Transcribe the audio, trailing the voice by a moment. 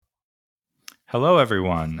Hello,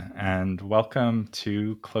 everyone, and welcome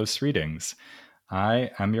to Close Readings. I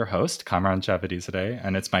am your host, Kamran Javadizadeh,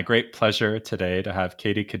 and it's my great pleasure today to have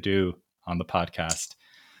Katie Kadue on the podcast.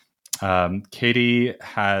 Katie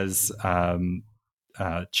has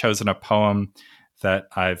chosen a poem that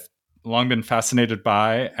I've long been fascinated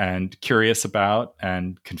by and curious about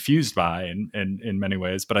and confused by in many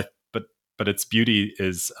ways, but its beauty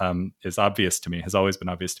is obvious to me, has always been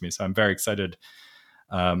obvious to me. So I'm very excited.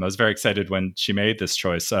 I was very excited when she made this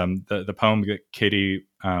choice. The poem that Katie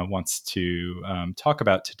wants to talk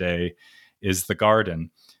about today is "The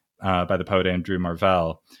Garden" by the poet Andrew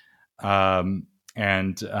Marvell, and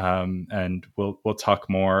we'll talk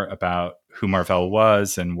more about who Marvell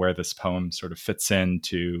was and where this poem sort of fits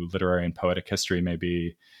into literary and poetic history,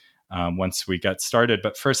 maybe once we get started.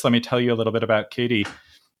 But first, let me tell you a little bit about Katie.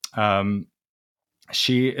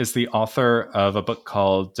 She is the author of a book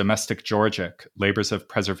called Domestic Georgic, Labors of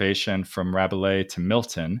Preservation from Rabelais to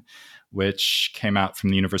Milton, which came out from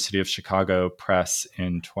the University of Chicago Press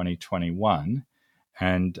in 2021.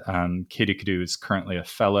 And Katie Kadue is currently a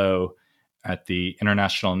fellow at the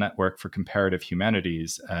International Network for Comparative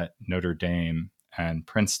Humanities at Notre Dame and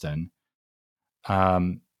Princeton.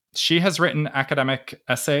 She has written academic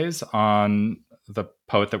essays on the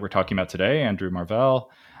poet that we're talking about today, Andrew Marvell,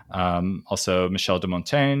 also Michel de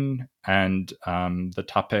Montaigne, and the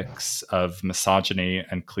topics of misogyny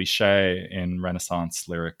and cliche in Renaissance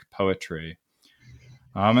lyric poetry.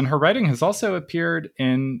 And her writing has also appeared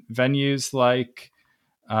in venues like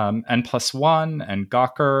N+1 and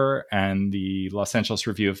Gawker and the Los Angeles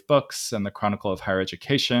Review of Books and the Chronicle of Higher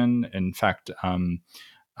Education. In fact,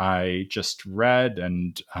 I just read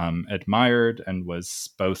and admired and was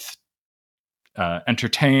both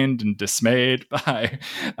entertained and dismayed by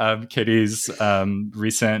Katie's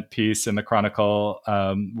recent piece in the Chronicle,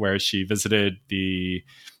 where she visited the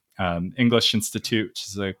English Institute, which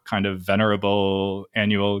is a kind of venerable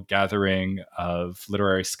annual gathering of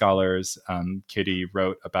literary scholars. Katie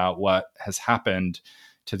wrote about what has happened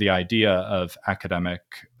to the idea of academic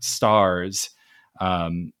stars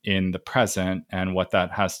in the present and what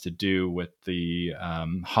that has to do with the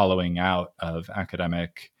hollowing out of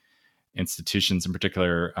academic institutions, in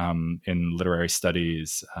particular in literary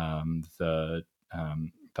studies, the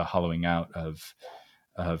hollowing out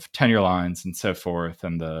of tenure lines and so forth,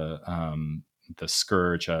 and the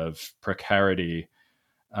scourge of precarity.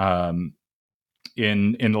 In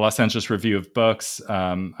the Los Angeles Review of Books,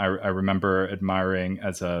 I remember admiring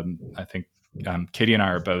I think Katie and I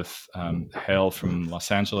are both hail from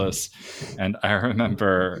Los Angeles, and I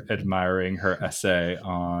remember admiring her essay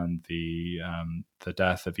on the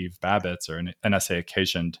death of Eve Babbitt, or an essay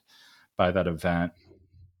occasioned by that event.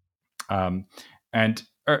 And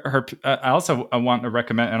I also want to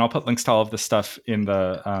recommend, and I'll put links to all of this stuff in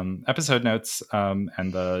the episode notes and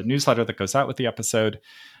the newsletter that goes out with the episode.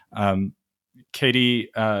 Katie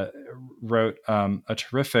wrote a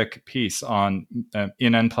terrific piece on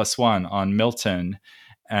in N+1 on Milton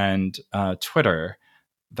and Twitter,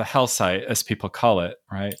 the hell site, as people call it,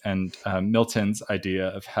 right? And Milton's idea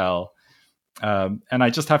of hell. And I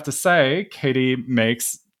just have to say, Katie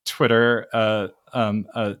makes Twitter a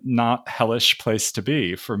not hellish place to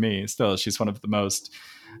be for me. Still, she's one of the most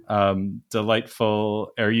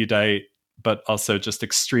delightful, erudite, but also just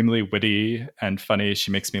extremely witty and funny. She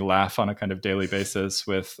makes me laugh on a kind of daily basis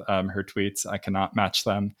with her tweets. I cannot match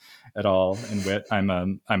them at all in wit. I'm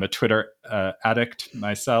a Twitter addict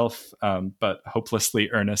myself, but hopelessly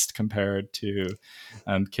earnest compared to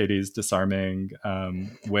Katie's disarming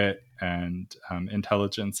wit and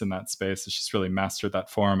intelligence in that space. So she's really mastered that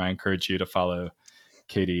form. I encourage you to follow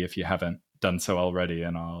Katie if you haven't done so already,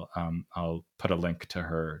 and I'll put a link to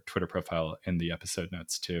her Twitter profile in the episode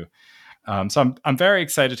notes too. So I'm very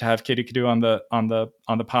excited to have Katie Kadue on the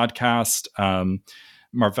podcast.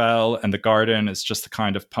 Marvell and the Garden is just the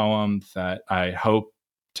kind of poem that I hoped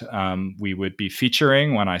we would be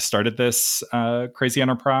featuring when I started this crazy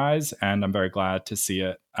enterprise, and I'm very glad to see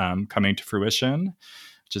it coming to fruition,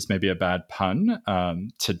 which is maybe a bad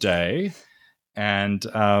pun today. And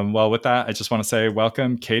well, with that, I just want to say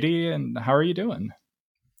welcome, Katie, and how are you doing?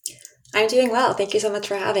 I'm doing well. Thank you so much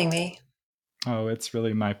for having me. Oh, it's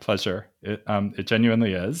really my pleasure. It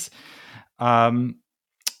genuinely is.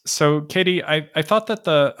 So, Katie, I thought that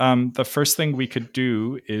the first thing we could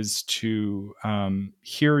do is to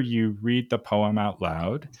hear you read the poem out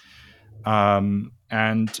loud, and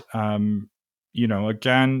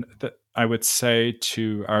again, I would say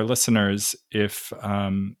to our listeners, if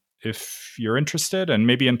you're interested, and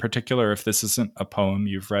maybe in particular, if this isn't a poem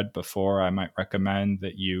you've read before, I might recommend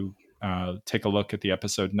that you take a look at the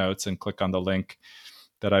episode notes and click on the link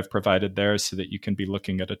that I've provided there so that you can be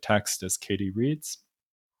looking at a text as Katie reads.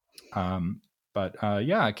 But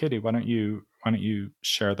yeah, Katie, why don't you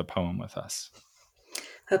share the poem with us?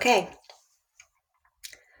 Okay.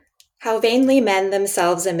 How vainly men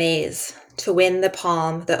themselves amaze to win the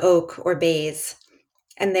palm, the oak, or bays,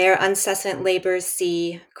 and their uncessant labors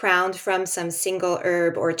see, crowned from some single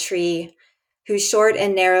herb or tree, whose short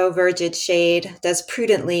and narrow verged shade does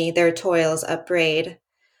prudently their toils upbraid,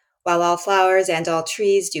 while all flowers and all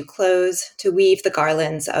trees do close to weave the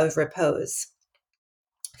garlands of repose.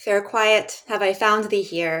 Fair quiet, have I found thee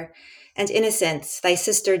here, and innocence, thy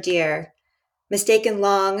sister dear. Mistaken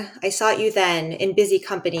long, I sought you then in busy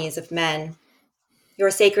companies of men. Your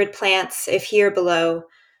sacred plants, if here below,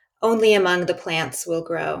 only among the plants will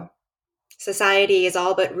grow. Society is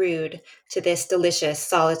all but rude to this delicious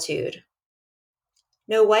solitude.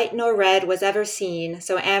 No white nor red was ever seen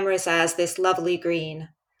so amorous as this lovely green.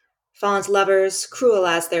 Fond lovers, cruel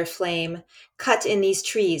as their flame, cut in these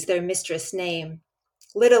trees their mistress' name.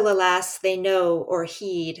 Little, alas, they know or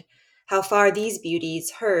heed how far these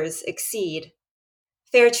beauties hers exceed.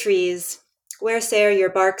 Fair trees, wheresoe'er your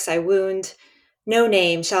barks I wound, no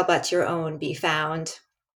name shall but your own be found.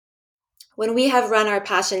 When we have run our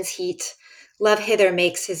passion's heat, love hither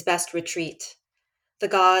makes his best retreat. The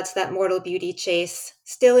gods that mortal beauty chase,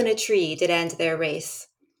 still in a tree did end their race.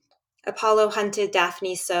 Apollo hunted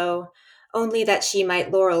Daphne so, only that she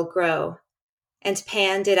might laurel grow. And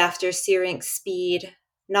Pan did after Syrinx speed,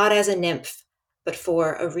 not as a nymph, but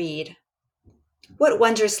for a reed. What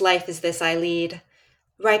wondrous life is this I lead?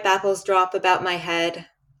 Ripe apples drop about my head.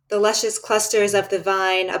 The luscious clusters of the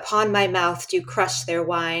vine upon my mouth do crush their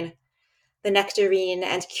wine. The nectarine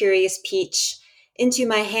and curious peach into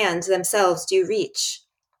my hands themselves do reach.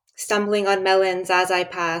 Stumbling on melons as I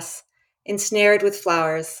pass, ensnared with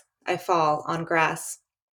flowers, I fall on grass.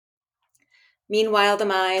 Meanwhile the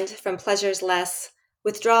mind, from pleasures less,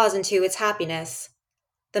 withdraws into its happiness.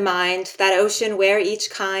 The mind, that ocean where each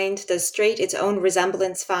kind does straight its own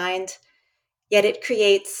resemblance find, yet it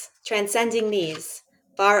creates, transcending these,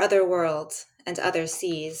 far other worlds and other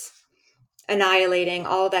seas, annihilating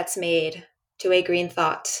all that's made to a green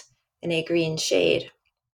thought in a green shade.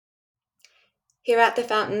 Here at the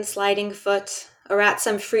fountain's sliding foot, or at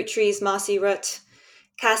some fruit tree's mossy root,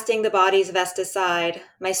 casting the body's vest aside,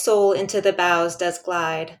 my soul into the boughs does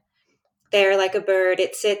glide. There like a bird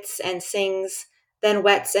it sits and sings, then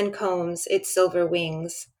wets and combs its silver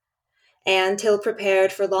wings, and till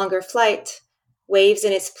prepared for longer flight, waves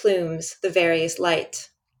in its plumes the various light.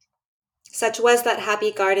 Such was that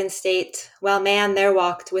happy garden state, while man there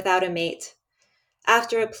walked without a mate.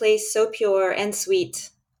 After a place so pure and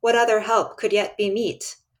sweet, what other help could yet be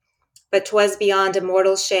meet? But 'twas beyond a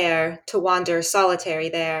mortal's share to wander solitary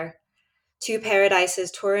there. Two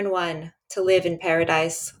paradises twere in one, to live in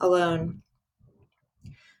paradise alone.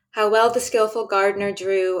 How well the skillful gardener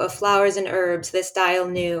drew of flowers and herbs this dial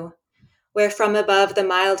new, where from above the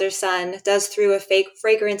milder sun does through a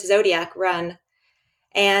fragrant zodiac run,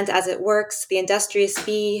 and as it works, the industrious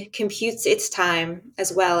bee computes its time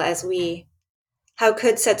as well as we. How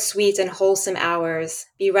could such sweet and wholesome hours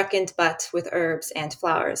be reckoned but with herbs and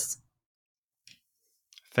flowers?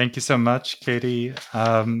 Thank you so much, Katie.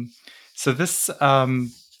 So this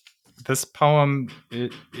poem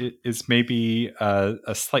it is maybe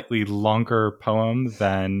a slightly longer poem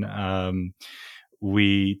than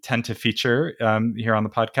we tend to feature here on the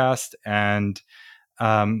podcast, and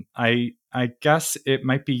I guess it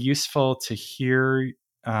might be useful to hear.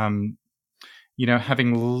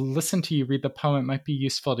 Having listened to you read the poem, it might be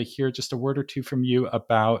useful to hear just a word or two from you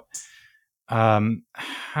about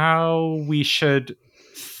how we should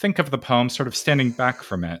think of the poem, sort of standing back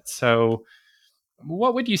from it. So,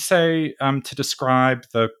 what would you say to describe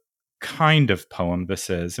the kind of poem this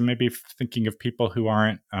is? And maybe thinking of people who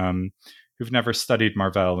aren't, who've never studied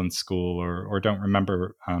Marvell in school or don't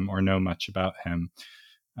remember or know much about him.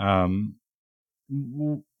 Um,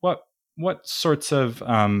 what sorts of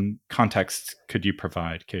context could you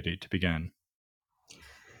provide, Katie, to begin?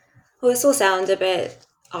 Well, this will sound a bit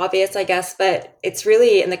obvious, I guess, but it's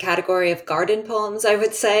really in the category of garden poems, I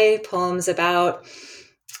would say. Poems about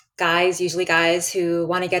guys, usually guys who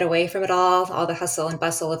want to get away from it all the hustle and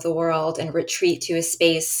bustle of the world, and retreat to a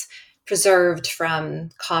space preserved from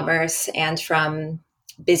commerce and from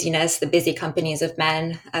busyness, the busy companies of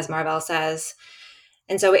men, as Marvell says.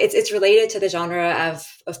 And so it's related to the genre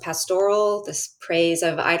of pastoral, this praise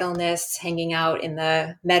of idleness, hanging out in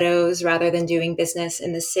the meadows rather than doing business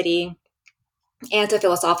in the city, and to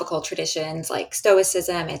philosophical traditions like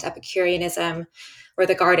Stoicism and Epicureanism, where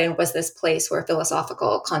the garden was this place where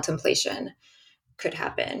philosophical contemplation could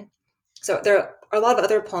happen. So there are a lot of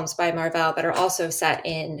other poems by Marvell that are also set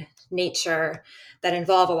in nature that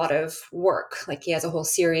involve a lot of work. Like he has a whole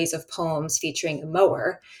series of poems featuring a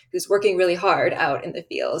mower who's working really hard out in the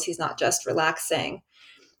fields. He's not just relaxing.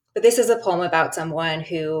 But this is a poem about someone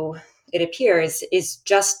who, it appears, is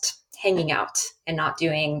just hanging out and not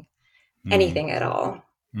doing Mm. anything at all.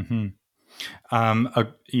 Mm-hmm.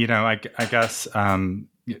 I guess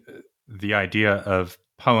the idea of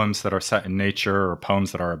poems that are set in nature, or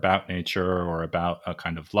poems that are about nature, or about a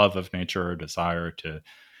kind of love of nature or desire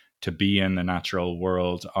to be in the natural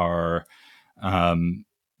world, are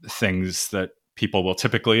things that people will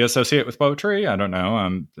typically associate with poetry. I don't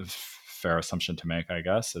know. Fair assumption to make, I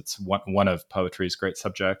guess. It's one of poetry's great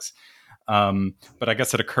subjects. But I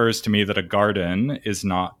guess it occurs to me that a garden is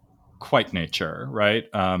not quite nature, right?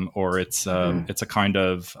 Or Mm-hmm. it's a kind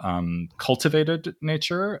of cultivated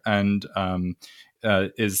nature, and and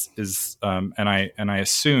I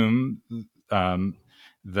assume um,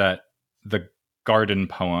 that the garden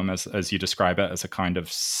poem, as you describe it, as a kind of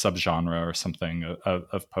subgenre or something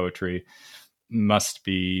of poetry, must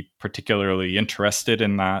be particularly interested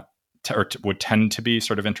in that, would tend to be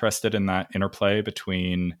sort of interested in that interplay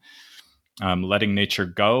between letting nature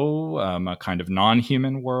go, a kind of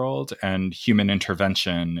non-human world, and human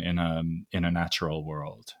intervention in a natural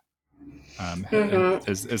world. Mm-hmm.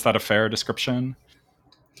 Is that a fair description?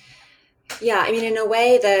 Yeah, I mean, in a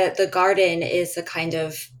way, the garden is a kind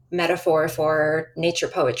of metaphor for nature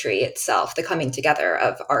poetry itself, the coming together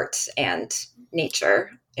of art and nature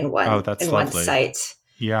Oh, in that's one lovely. site.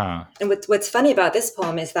 Yeah. And what's funny about this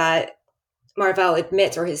poem is that Marvell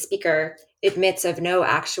admits, or his speaker admits, of no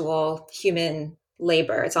actual human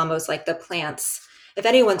labor. It's almost like the plants. If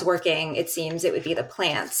anyone's working, it seems it would be the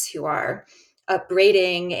plants who are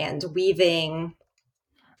upbraiding and weaving,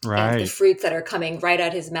 and the Right. fruits that are coming right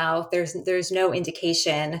out his mouth. There's no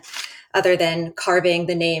indication other than carving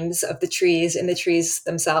the names of the trees in the trees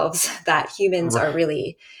themselves that humans R- are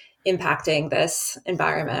really impacting this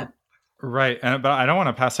environment. Right. But I don't want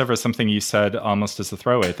to pass over something you said almost as a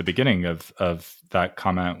throwaway at the beginning of that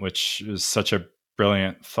comment, which is such a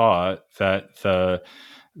brilliant thought, that the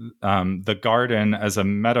garden as a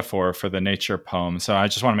metaphor for the nature poem. So I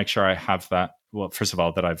just want to make sure I have that. Well, first of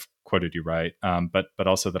all, that I've quoted you right, but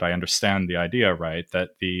also that I understand the idea right. That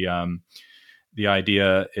the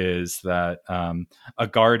idea is that a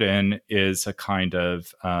garden is a kind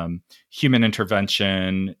of human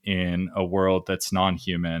intervention in a world that's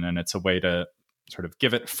non-human, and it's a way to sort of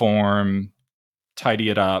give it form, tidy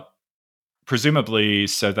it up, presumably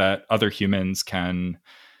so that other humans can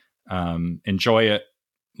enjoy it,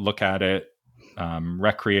 look at it,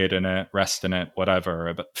 recreate in it, rest in it,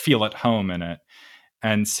 whatever, but feel at home in it.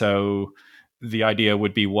 And so the idea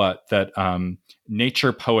would be what? That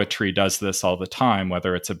nature poetry does this all the time,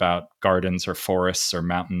 whether it's about gardens or forests or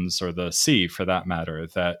mountains or the sea for that matter.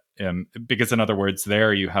 That because, in other words,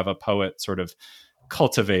 there you have a poet sort of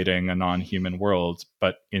cultivating a non-human world,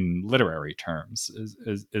 but in literary terms.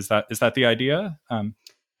 Is that the idea?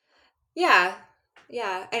 Yeah,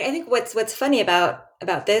 yeah. I think what's funny about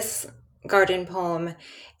this garden poem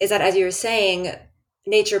is that, as you were saying,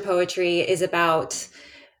 nature poetry is about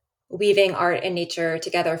weaving art and nature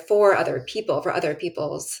together for other people, for other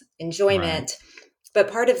people's Right. enjoyment. But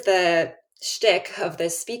part of the shtick of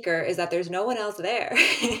this speaker is that there's no one else there.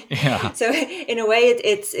 Yeah. So in a way,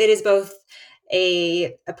 it is both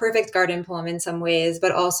a perfect garden poem in some ways,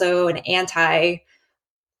 but also an anti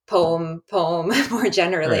poem more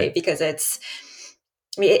generally, Right. because I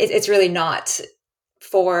mean, it's really not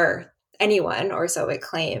for anyone, or so it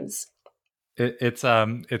claims. It's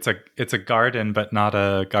a garden, but not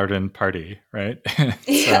a garden party, right? it's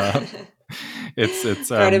Yeah. it's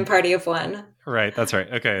Garden party of one. Right, that's right.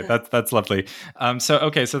 Okay, that's lovely. So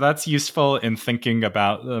that's useful in thinking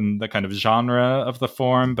about the kind of genre of the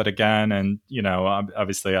form. But again, and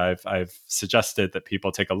obviously, I've suggested that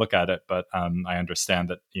people take a look at it. But I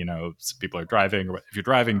understand that some people are driving, or if you're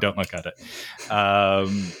driving, don't look at it.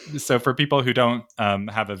 So for people who don't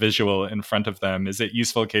have a visual in front of them, is it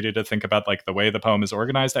useful, Katie, to think about like the way the poem is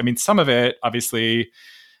organized? I mean, some of it, obviously,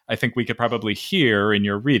 I think we could probably hear in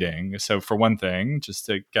your reading. So, for one thing, just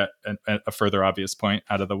to get a further obvious point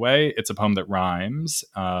out of the way, it's a poem that rhymes.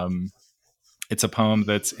 It's a poem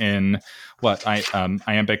that's in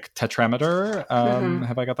iambic tetrameter. Mm-hmm.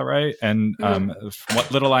 Have I got that right? And Mm-hmm.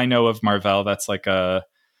 what little I know of Marvell, that's like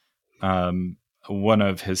um, one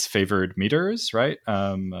of his favored meters, right?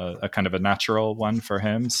 A kind of a natural one for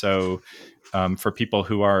him. So for people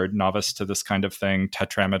who are novice to this kind of thing,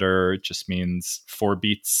 tetrameter just means 4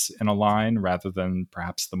 beats in a line rather than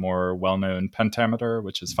perhaps the more well known pentameter,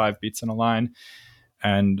 which is 5 beats in a line.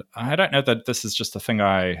 And I don't know that this is just a thing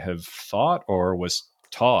I have thought or was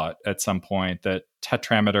taught at some point, that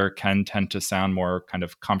tetrameter can tend to sound more kind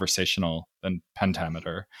of conversational than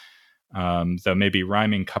pentameter, though maybe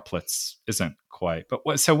rhyming couplets isn't quite.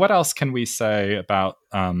 But so what else can we say about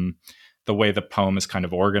the way the poem is kind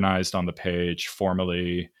of organized on the page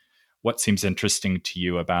formally? What seems interesting to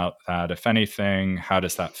you about that, if anything? How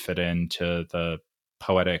does that fit into the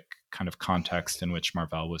poetic kind of context in which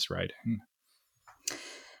Marvell was writing?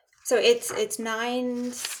 So it's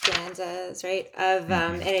nine stanzas, right? And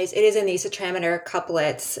Mm-hmm. it is in these tetrameter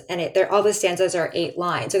couplets, and they're all the stanzas are 8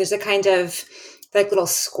 lines. So there's a kind of like little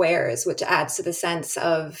squares, which adds to the sense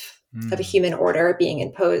of a Mm. human order being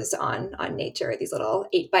imposed on nature. These little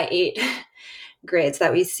 8 by 8 grids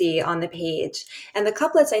that we see on the page, and the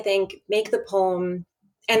couplets I think make the poem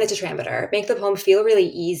and the tetrameter make the poem feel really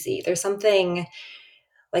easy. There's something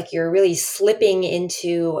like you're really slipping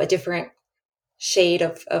into a different shade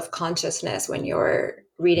of consciousness when you're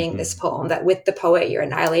reading this Mm-hmm. poem, that with the poet you're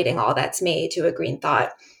annihilating all that's made to a green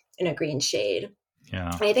thought in a green shade.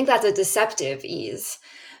 Yeah. And I think that's a deceptive ease,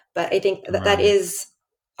 but I think that Right. is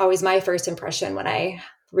always my first impression when I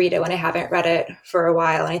read it, when I haven't read it for a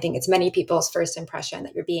while. And I think it's many people's first impression,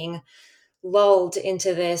 that you're being lulled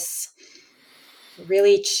into this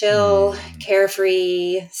really chill, Mm.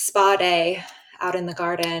 carefree spa day out in the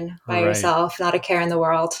garden by Right. yourself, not a care in the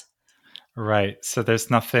world. Right. So there's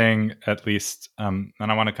nothing, at least, and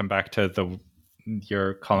I want to come back to the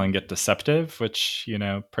you're calling it deceptive, which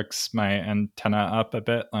pricks my antenna up a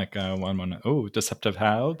bit. Like oh, deceptive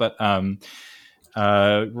how? But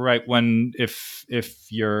right, when if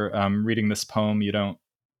you're reading this poem, you don't,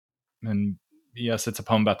 and yes, it's a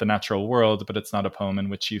poem about the natural world, but it's not a poem in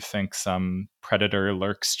which you think some predator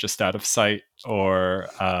lurks just out of sight, or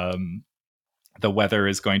the weather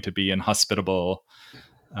is going to be inhospitable.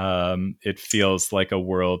 It feels like a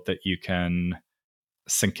world that you can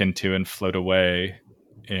sink into and float away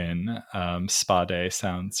in. Spa day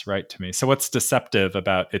sounds right to me. So, what's deceptive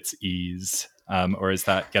about its ease? Or is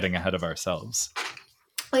that getting ahead of ourselves?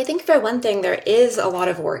 Well, I think for one thing, there is a lot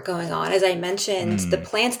of work going on. As I mentioned, the Mm,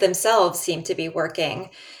 plants themselves seem to be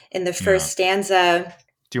working. In the yeah. first stanza,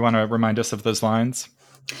 Do you want to remind us of those lines?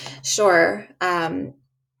 sure, maybe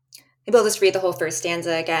I'll just read the whole first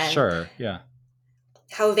stanza again. Sure. Yeah.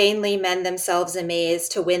 How vainly men themselves amaze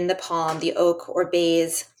to win the palm, the oak, or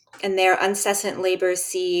bays, and their uncessant labors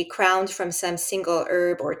see, crowned from some single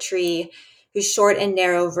herb or tree, whose short and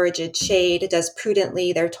narrow verged shade does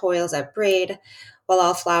prudently their toils upbraid, while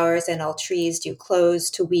all flowers and all trees do close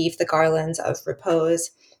to weave the garlands of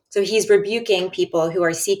repose. So he's rebuking people who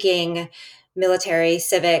are seeking military,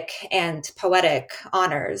 civic, and poetic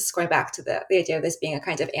honors, going back to the idea of this being a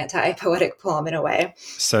kind of anti poetic poem in a way.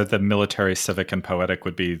 So the military, civic, and poetic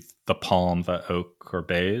would be the palm, the oak, or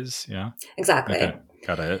bays. Yeah. Okay. Exactly.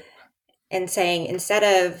 Got it. And saying, instead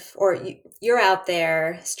of, or you're out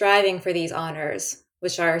there striving for these honors,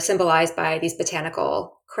 which are symbolized by these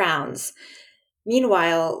botanical crowns.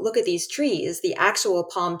 Meanwhile, look at these trees, the actual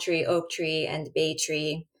palm tree, oak tree, and bay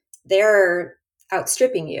tree. They're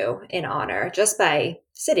outstripping you in honor just by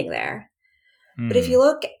sitting there. But if you Mm,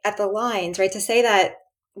 look at the lines, right, to say that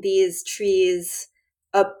these trees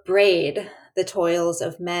upbraid the toils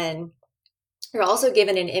of men, you're also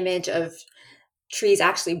given an image of trees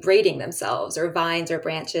actually braiding themselves, or vines or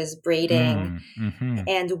branches braiding mm-hmm.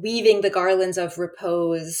 and weaving the garlands of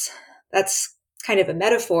repose. That's kind of a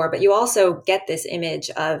metaphor, but you also get this image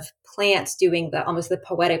of plants doing the almost the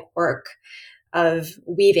poetic work of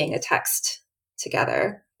weaving a text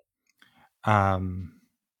together. Um,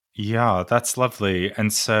 yeah, that's lovely.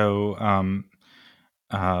 And so,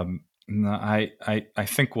 no, I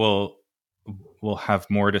think we'll have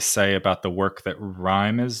more to say about the work that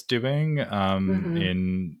rhyme is doing,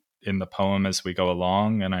 Mm-hmm. in the poem as we go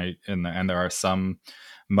along, and there are some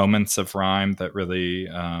moments of rhyme that really,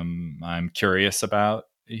 I'm curious about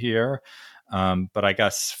here. But I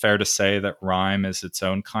guess fair to say that rhyme is its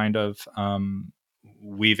own kind of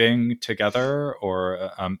weaving together,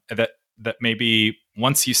 or that maybe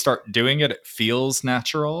once you start doing it, it feels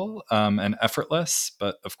natural and effortless.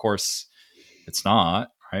 But of course, it's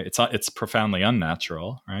not, right? It's profoundly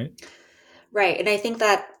unnatural, right? Right. And I think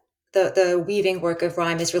that the weaving work of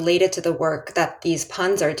rhyme is related to the work that these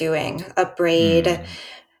puns are doing: upbraid, Hmm.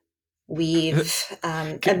 weave,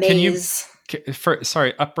 Can you? amaze.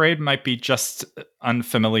 Sorry, upbraid might be just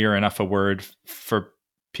unfamiliar enough a word for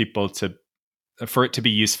people to for it to be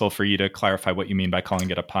useful for you to clarify what you mean by calling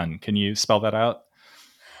it a pun. Can you spell that out?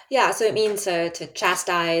 Yeah, so it means to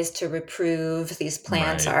chastise, to reprove. These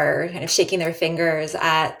plants Right. are kind of shaking their fingers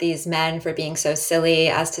at these men for being so silly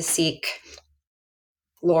as to seek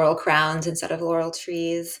laurel crowns instead of laurel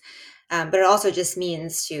trees. But it also just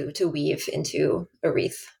means to weave into a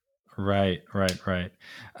wreath. Right, right, right.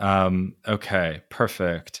 Okay,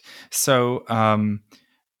 perfect. So,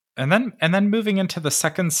 and then moving into the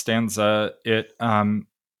second stanza, it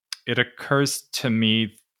occurs to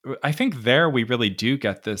me. I think there we really do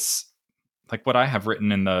get this, like what I have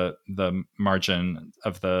written in the margin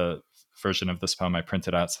of the version of this poem I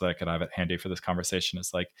printed out so that I could have it handy for this conversation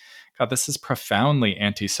is like, God, this is profoundly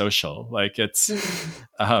antisocial. Like it's,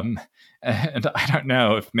 um, and I don't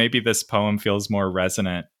know if maybe this poem feels more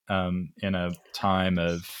resonant in a time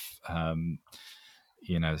of, um,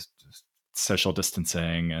 you know, social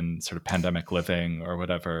distancing and sort of pandemic living or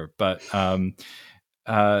whatever. But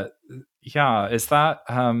uh, yeah, is that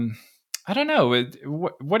I don't know.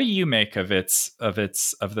 What do you make of this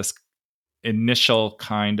initial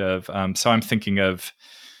kind of? So I'm thinking of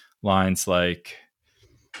lines like,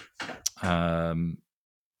 um,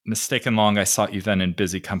 "Mistaken long, I sought you then in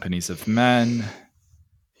busy companies of men.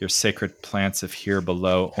 Your sacred plants, if here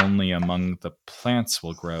below, only among the plants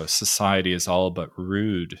will grow. Society is all but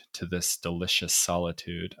rude to this delicious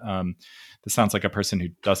solitude." This sounds like a person who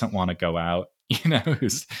doesn't want to go out,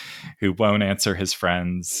 who won't answer his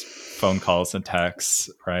friends' phone calls and texts,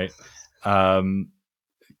 right? Um,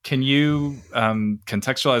 can you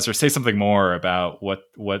contextualize or say something more about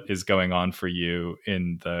what is going on for you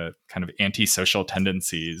in the kind of antisocial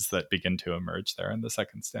tendencies that begin to emerge there in the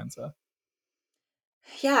second stanza?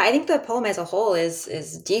 Yeah, I think the poem as a whole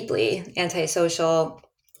is deeply antisocial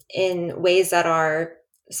in ways that are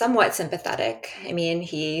somewhat sympathetic. I mean,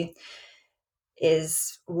 he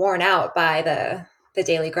is worn out by the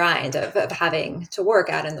daily grind of having to work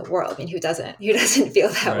out in the world. I mean, who doesn't feel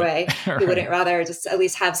that Right, way? Who right. wouldn't rather just at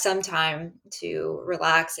least have some time to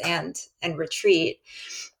relax and retreat?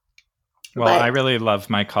 Well, I But really love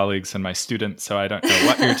my colleagues and my students, so I don't know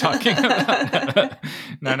what you're talking about.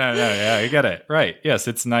 No, no, no. Yeah, I get it. Right. Yes,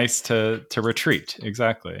 it's nice to retreat.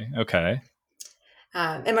 Exactly. Okay.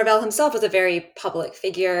 and Marvell himself was a very public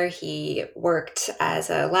figure. He worked as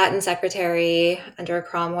a Latin secretary under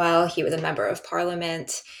Cromwell. He was a member of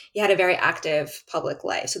parliament. He had a very active public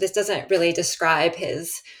life. So this doesn't really describe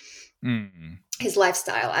Mm. his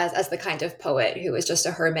lifestyle as the kind of poet who was just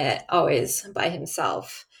a hermit, always by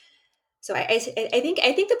himself. So I think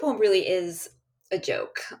the poem really is a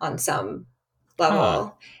joke on some Huh.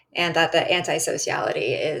 level, and that the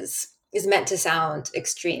anti-sociality is meant to sound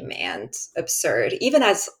extreme and absurd, even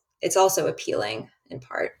as it's also appealing in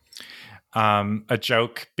part. A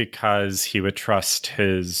joke because he would trust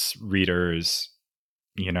his readers,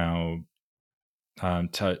 you know,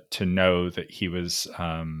 to know that he was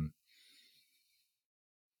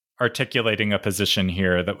articulating a position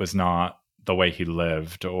here that was not the way he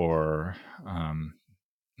lived, or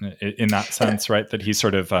in that sense, right? That he's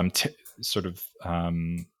sort of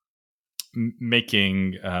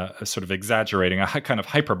making a sort of exaggerating a kind of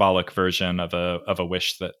hyperbolic version of a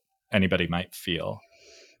wish that anybody might feel.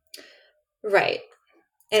 Right.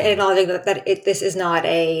 And Yeah. acknowledging this is not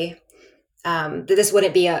that this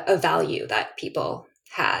wouldn't be a value that people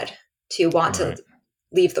had to want to Right.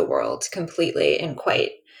 leave the world completely in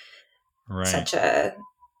quite Right. such a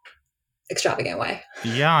extravagant way.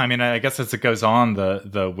 Yeah, I mean, I guess as it goes on,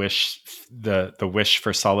 the wish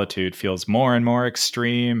for solitude feels more and more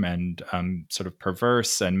extreme and sort of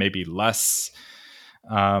perverse, and maybe less.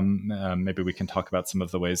 Maybe we can talk about some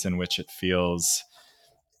of the ways in which it feels.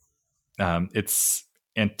 Its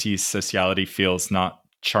anti-sociality feels not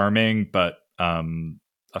charming, but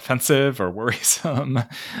offensive or worrisome.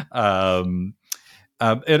 um,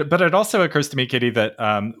 but it also occurs to me, Kitty,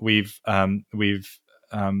 that we've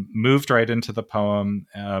moved right into the poem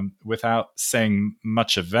without saying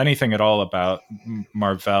much of anything at all about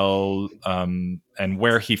Marvell and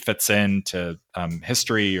where he fits into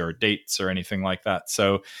history or dates or anything like that.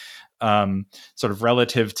 So, sort of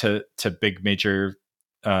relative to big major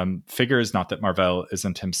figures, not that Marvell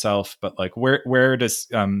isn't himself, but like where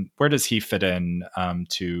does he fit in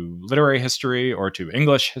to literary history or to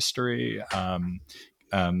English history?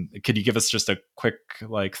 Could you give us just a quick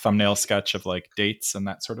like thumbnail sketch of like dates and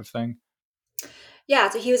that sort of thing? Yeah,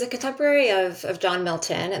 so he was a contemporary of John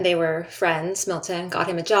Milton, and they were friends. Milton got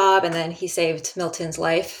him a job, and then he saved Milton's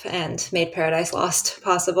life and made Paradise Lost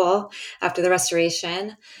possible after the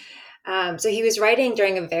Restoration. So he was writing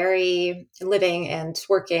during a very living and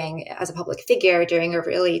working as a public figure during a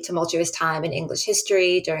really tumultuous time in English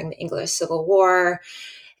history, during the English Civil War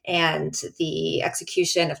and the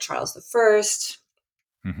execution of Charles I,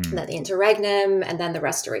 and Mm-hmm. then the interregnum, and then the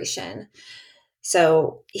Restoration.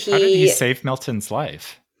 So How did he he save Milton's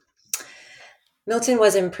life? Milton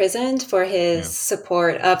was imprisoned for his Yeah.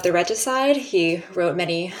 support of the regicide. He wrote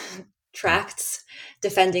many Mm. tracts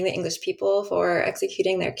defending the English people for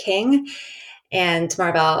executing their king. And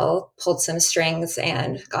Marvell pulled some strings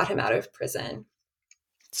and got him out of prison.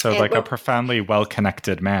 So And like a what, profoundly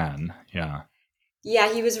well-connected man. Yeah.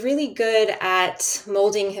 yeah, he was really good at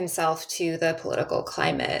molding himself to the political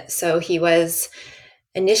climate. So he was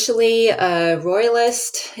initially a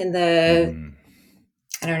royalist in the, Mm,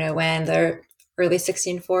 I don't know when, the early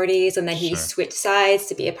 1640s, and then he sure. switched sides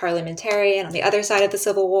to be a parliamentarian on the other side of the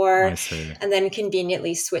Civil I War, see. and then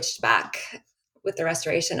conveniently switched back with the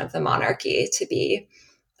restoration of the monarchy to be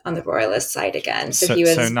on the royalist side again. So So, he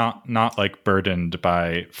so was, not like burdened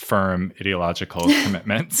by firm ideological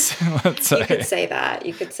commitments, let's you could say. say that.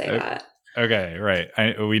 You could say that. Okay, right.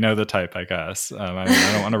 We know the type, I guess. I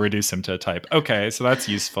don't want to reduce him to a type. Okay, so that's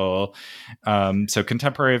useful. So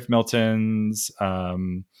contemporary of Milton's.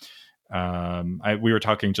 We were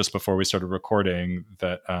talking just before we started recording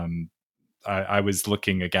that I was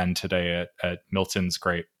looking again today at Milton's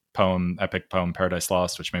great poem, epic poem, Paradise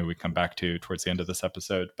Lost, which maybe we come back to towards the end of this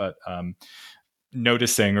episode. But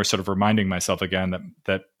noticing or sort of reminding myself again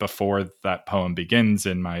that before that poem begins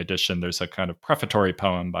in my edition, there's a kind of prefatory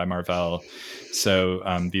poem by Marvell. So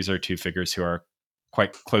these are two figures who are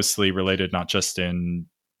quite closely related, not just in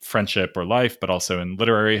friendship or life, but also in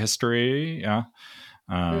literary history. Yeah.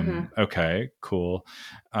 Mm-hmm. Okay. Cool.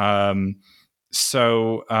 Um,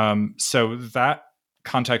 so that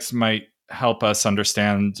context might help us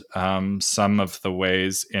understand some of the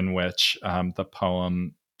ways in which the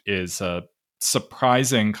poem is a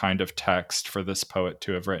surprising kind of text for this poet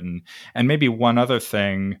to have written. And maybe one other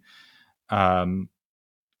thing um,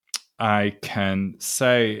 I can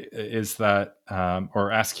say is that,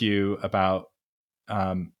 or ask you about,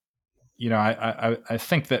 um, I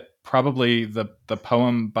think that probably the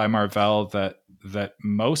poem by Marvell that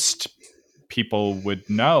most people would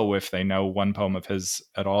know if they know one poem of his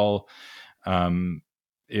at all um,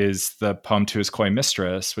 is the poem to his coy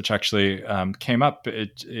mistress, which actually came up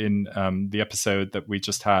in the episode that we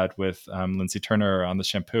just had with Lindsay Turner on the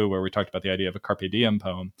shampoo, where we talked about the idea of a carpe diem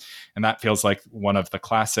poem, and that feels like one of the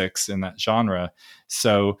classics in that genre.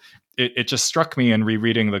 So it just struck me in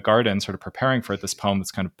rereading The Garden, sort of preparing for it, this poem that's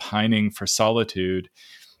kind of pining for solitude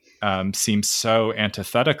seems so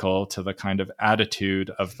antithetical to the kind of attitude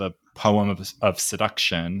of the poem of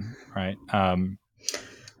seduction, right?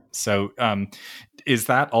 So is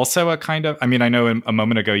that also a kind of, I mean, I know a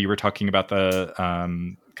moment ago you were talking about the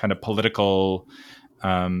kind of political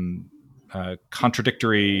um,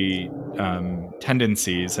 contradictory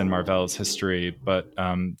tendencies in Marvell's history, but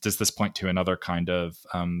does this point to another kind of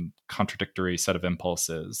contradictory set of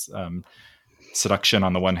impulses? Seduction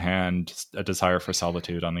on the one hand, a desire for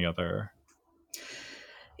solitude on the other.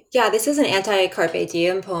 Yeah, this is an anti-carpe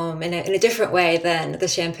diem poem in a different way than The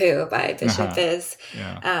Shampoo by Bishop Uh-huh. is,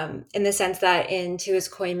 Yeah. in the sense that in To His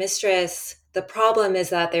Coy Mistress, the problem is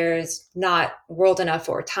that there's not world enough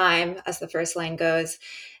or time, as the first line goes.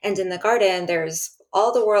 And in The Garden, there's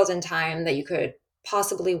all the world and time that you could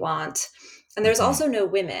possibly want. And there's Mm-hmm. also no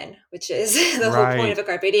women, which is the whole point of Right. a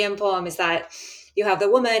carpe diem poem, is that you have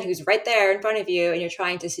the woman who's right there in front of you and you're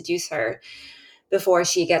trying to seduce her before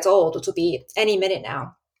she gets old, which will be any minute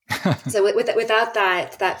now. So without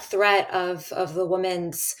that threat of the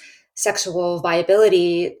woman's sexual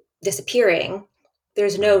viability disappearing,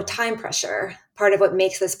 there's no uh, time pressure. Part of what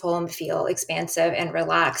makes this poem feel expansive and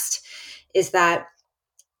relaxed is that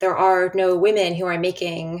there are no women who are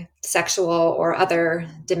making sexual or other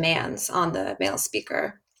demands on the male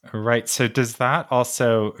speaker. right. So does that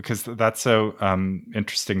also, because that's so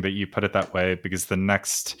interesting that you put it that way, because the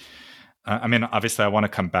next, I mean, obviously I want to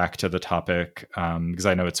come back to the topic because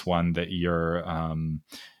I know it's one that you're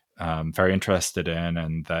very interested in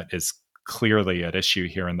and that is clearly at issue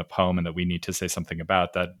here in the poem and that we need to say something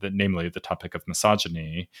about that namely the topic of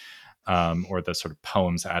misogyny or the sort of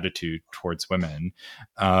poem's attitude towards women.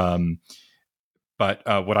 Um, but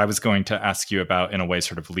what I was going to ask you about, in a way,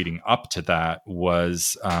 sort of leading up to that,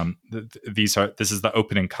 was this is the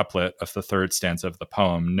opening couplet of the third stanza of the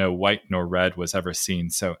poem. No white nor red was ever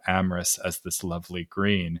seen so amorous as this lovely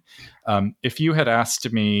green. If you had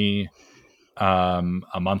asked me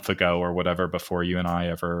a month ago or whatever, before you and I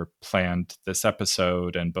ever planned this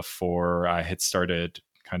episode, and before I had started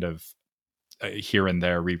kind of here and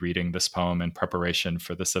there rereading this poem in preparation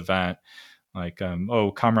for this event, like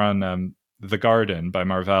oh, Kamran, The Garden by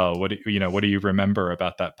Marvell, what do you remember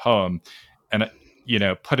about that poem? And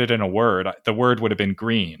put it in a word, the word would have been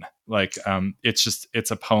green. Like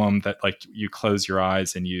it's a poem that, like, you close your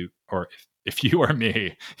eyes and you, or if you are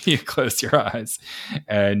me, you close your eyes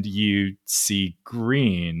and you see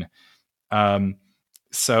green. Um,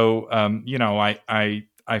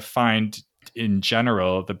 I find in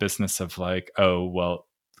general the business of like, oh, well,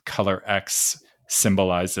 color X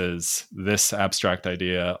symbolizes this abstract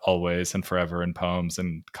idea always and forever in poems,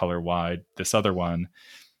 and color Y, this other one.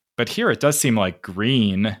 But here it does seem like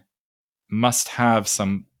green must have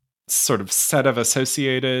some sort of set of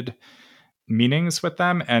associated meanings with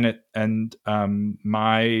them, and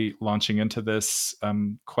my launching into this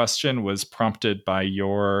question was prompted by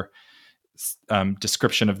your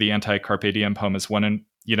description of the anti-carpe diem poem as one in,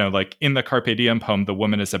 like in the carpe diem poem, the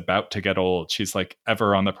woman is about to get old, she's like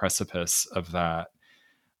ever on the precipice of that,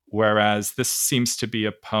 whereas this seems to be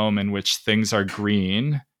a poem in which things are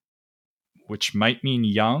green, which might mean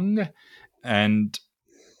young, and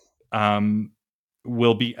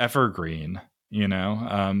will be evergreen.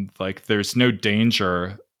 Like there's no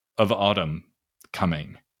danger of autumn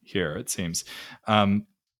coming here, it seems.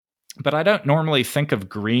 But I don't normally think of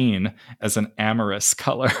green as an amorous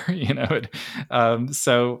color,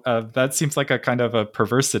 So that seems like a kind of a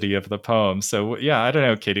perversity of the poem. So yeah, I don't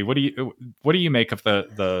know, Katie. What do you make of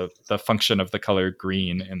the function of the color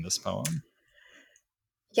green in this poem?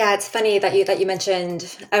 Yeah, it's funny that you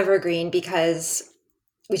mentioned evergreen because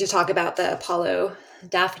we should talk about the Apollo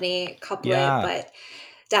Daphne couplet, Yeah. but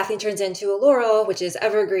Daphne turns into a laurel, which is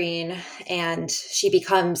evergreen, and she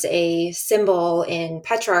becomes a symbol in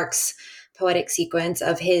Petrarch's poetic sequence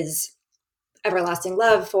of his everlasting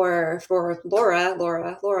love for Laurel,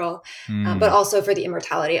 but Mm, also for the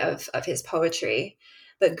immortality of his poetry.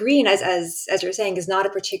 But green, as you're saying, is not a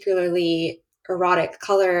particularly erotic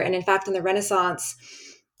color, and in fact, in the Renaissance,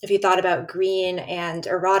 if you thought about green and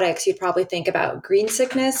erotics, you'd probably think about green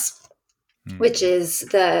sickness, which mm, is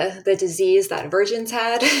the disease that virgins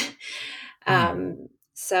had. mm,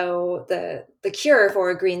 So the cure for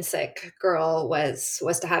a green sick girl was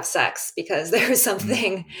to have sex because there was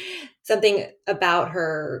mm, something about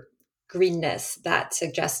her greenness that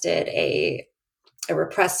suggested a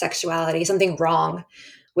repressed sexuality, something wrong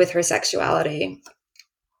with her sexuality.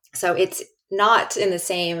 So it's not in the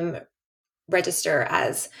same register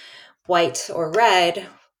as white or red,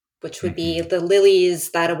 which would be mhm, the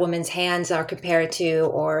lilies that a woman's hands are compared to,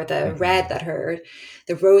 or the red mhm. that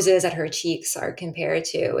the roses at her cheeks are compared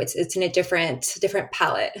to. It's in a different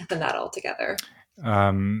palette than that altogether.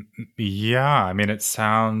 Um, yeah, I mean, it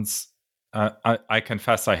sounds. I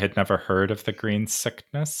confess I had never heard of the green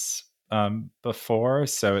sickness before,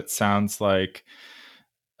 so it sounds like,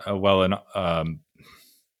 an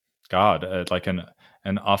like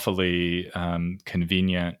an awfully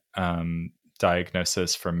convenient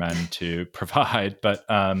diagnosis for men to provide, but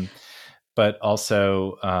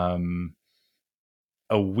also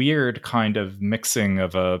a weird kind of mixing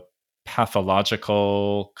of a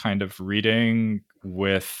pathological kind of reading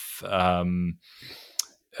with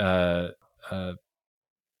uh, uh,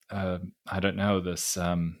 I don't know, this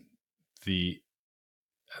the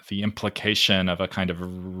the implication of a kind of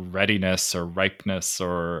readiness or ripeness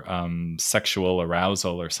or sexual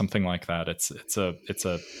arousal or something like that. It's a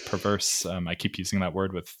perverse. I keep using that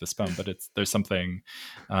word with this poem, but there's something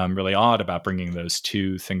really odd about bringing those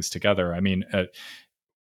two things together. I mean,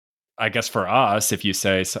 I guess for us, if you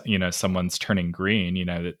say someone's turning green,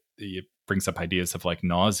 that it brings up ideas of like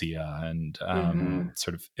nausea and Mm-hmm.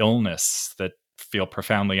 sort of illness that feel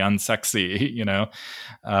profoundly unsexy,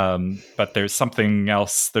 but there's something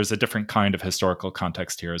else. There's a different kind of historical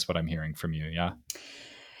context here, is what I'm hearing from you. Yeah.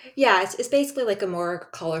 Yeah, it's basically like a more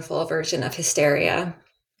colorful version of hysteria.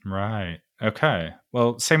 Right. Okay.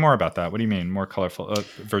 Well, say more about that. What do you mean, more colorful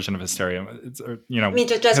version of hysteria? I mean,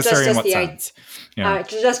 just Hysteria in just what the sense? Yeah.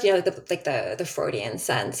 just the Freudian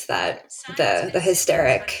sense that the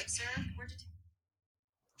hysteric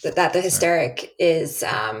that the So, hysteric is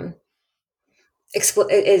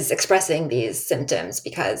expressing these symptoms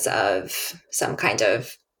because of some kind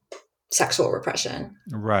of sexual repression.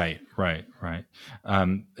 right, right, right.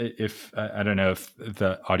 If I don't know if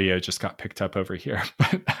the audio just got picked up over here,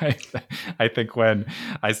 but I think when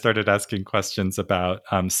I started asking questions about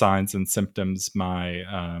signs and symptoms, my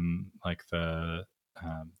like the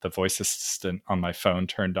voice assistant on my phone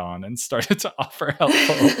turned on and started to offer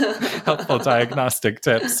helpful diagnostic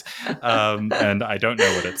tips. And I don't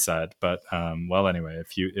know what it said, but well, anyway,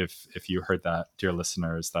 if you heard that, dear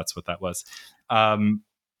listeners, that's what that was. Um,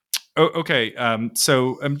 Oh, okay. Towards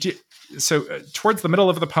the middle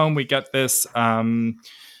of the poem, we get this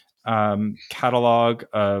catalog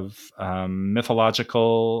of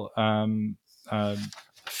mythological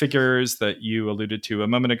figures that you alluded to a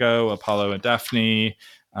moment ago, Apollo and Daphne,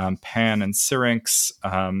 Pan and Syrinx.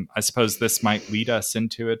 I suppose this might lead us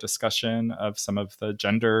into a discussion of some of the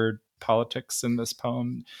gender politics in this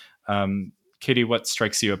poem. Katie, what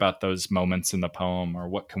strikes you about those moments in the poem, or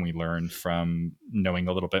what can we learn from knowing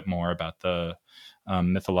a little bit more about the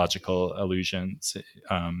mythological allusions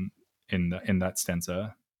in that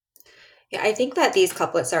stanza? Yeah, I think that these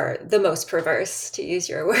couplets are the most perverse, to use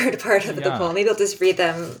your word, part of the Yeah, poem. Maybe I'll just read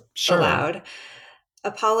them sure. aloud.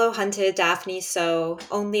 Apollo hunted Daphne so,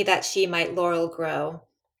 only that she might laurel grow.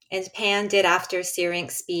 And Pan did after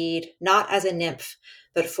Syrinx speed, not as a nymph,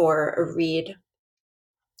 but for a reed.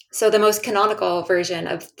 So the most canonical version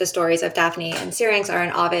of the stories of Daphne and Syrinx are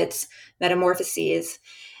in Ovid's Metamorphoses.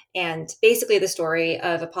 And basically the story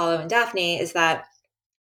of Apollo and Daphne is that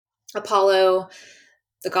Apollo,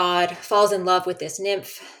 the god, falls in love with this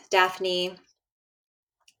nymph, Daphne.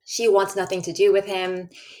 She wants nothing to do with him.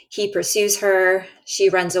 He pursues her. She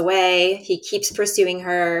runs away. He keeps pursuing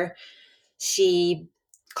her. She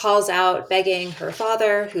calls out, begging her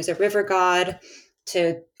father, who's a river god,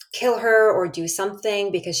 to kill her or do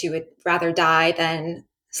something because she would rather die than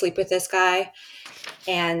sleep with this guy.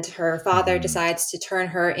 And her father Mm-hmm. decides to turn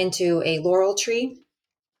her into a laurel tree.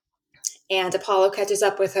 And Apollo catches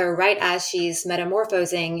up with her right as she's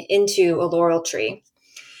metamorphosing into a laurel tree.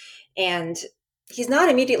 And he's not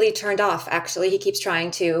immediately turned off, actually. He keeps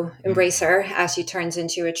trying to embrace her as she turns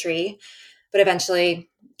into a tree, but eventually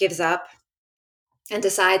gives up and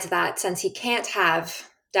decides that since he can't have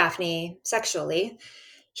Daphne sexually,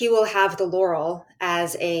 he will have the laurel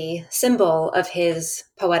as a symbol of his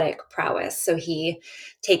poetic prowess. So he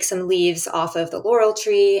takes some leaves off of the laurel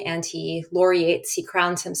tree and he laureates, he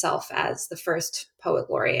crowns himself as the first poet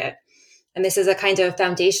laureate. And this is a kind of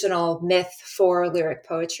foundational myth for lyric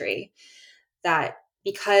poetry, that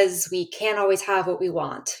because we can't always have what we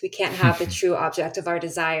want, we can't have the true object of our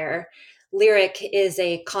desire, lyric is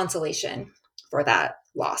a consolation for that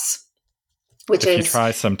loss, which If you is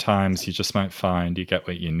try sometimes, you just might find you get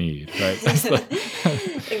what you need, right? That's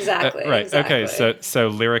the exactly, right. Okay, exactly. so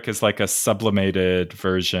lyric is like a sublimated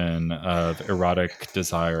version of erotic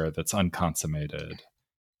desire that's unconsummated,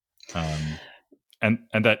 and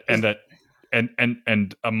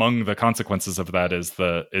among the consequences of that is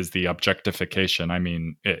the objectification. I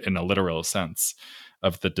mean, in a literal sense,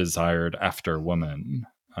 of the desired after woman,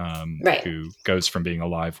 Right. who goes from being a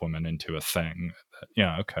live woman into a thing.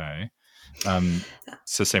 Yeah. Okay.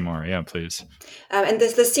 So say more, yeah, please. And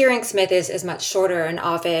the Syrinx myth is much shorter in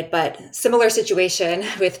Ovid, but similar situation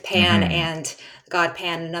with Pan Mm-hmm. and the god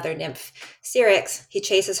Pan, another nymph, Syrinx. He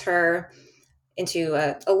chases her into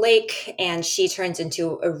a lake and she turns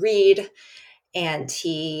into a reed, and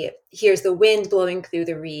he hears the wind blowing through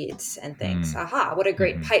the reeds and thinks, aha, what a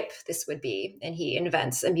great Mm-hmm. pipe this would be. And he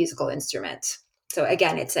invents a musical instrument. So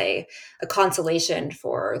again, it's a consolation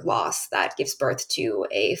for loss that gives birth to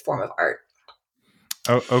a form of art.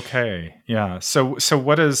 Oh, okay. Yeah. So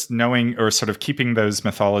what is knowing or sort of keeping those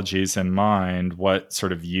mythologies in mind? What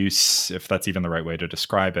sort of use, if that's even the right way to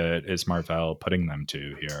describe it, is Marvell putting them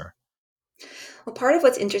to here? Well, part of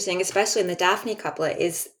what's interesting, especially in the Daphne couplet,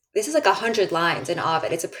 is this is like 100 lines in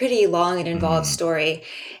Ovid. It's a pretty long and involved Mm-hmm. story.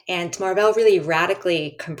 And Marvell really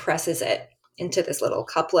radically compresses it into this little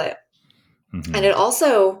couplet. And Mm-hmm. it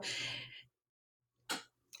also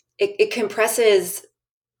it compresses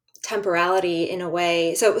temporality in a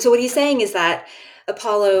way. So what he's saying is that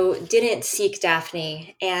Apollo didn't seek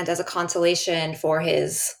Daphne, and as a consolation for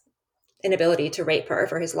his inability to rape her,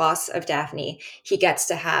 for his loss of Daphne, he gets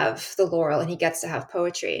to have the laurel and he gets to have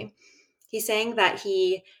poetry. He's saying that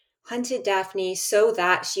he hunted Daphne so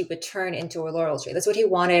that she would turn into a laurel tree. That's what he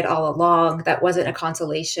wanted all along. That wasn't a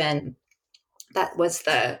consolation. That was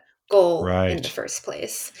the goal in the Right. first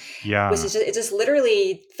place, which Yeah. is just, it's just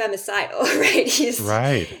literally femicidal, right? He's,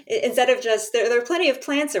 Right. instead of just, there are plenty of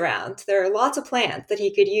plants around. There are lots of plants that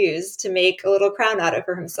he could use to make a little crown out of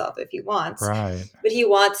for himself if he wants. Right. But he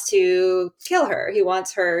wants to kill her. He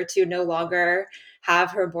wants her to no longer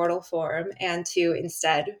have her mortal form and to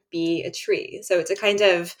instead be a tree. So it's a kind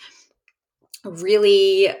of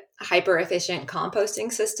really hyper efficient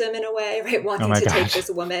composting system in a way, right? Oh Wanting my to take God. this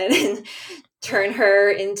woman and turn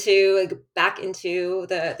her into, like, back into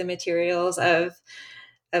the materials of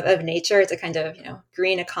nature. It's a kind of,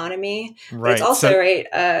 green economy, but it's Right. also, So right,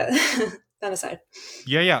 femicide.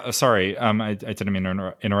 yeah, yeah. Sorry, I didn't mean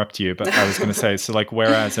to interrupt you, but I was going to say, so like,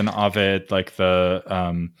 whereas in Ovid, like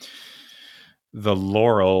the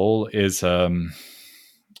laurel is a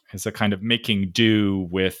kind of making do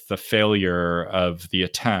with the failure of the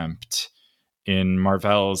attempt, in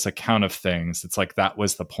Marvell's account of things, it's like that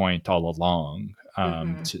was the point all along,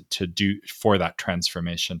 Mm-hmm. to do for that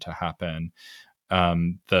transformation to happen.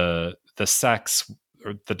 The sex,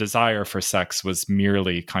 or the desire for sex, was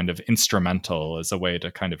merely kind of instrumental as a way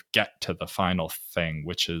to kind of get to the final thing,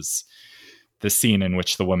 which is the scene in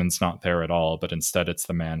which the woman's not there at all, but instead it's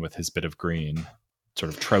the man with his bit of green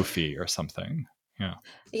sort of trophy or something. Yeah.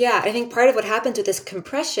 Yeah, I think part of what happens with this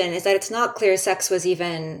compression is that it's not clear sex was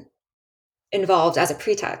even involved as a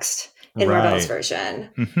pretext in Marvell's Right. version.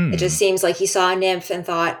 It Hmm. just seems like he saw a nymph and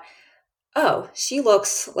thought, oh, she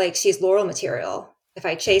looks like she's laurel material. If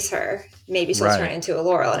I chase her, maybe she'll turn Right. into a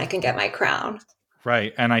laurel and I can get my crown.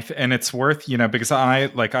 Right, and and it's worth, because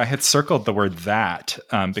I had circled the word that,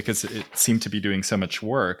 because it seemed to be doing so much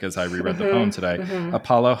work as I reread the poem Mm-hmm. today. Mm-hmm.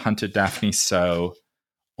 Apollo hunted Daphne so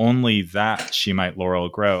only that she might laurel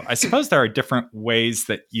grow. I suppose there are different ways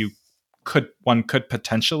that one could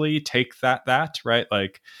potentially take that, right?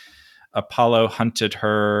 Like Apollo hunted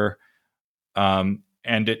her, and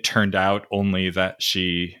it turned out only that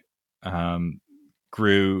she um,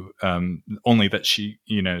 grew, only that she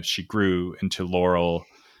grew into laurel,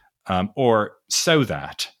 or so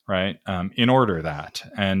that, right, in order that,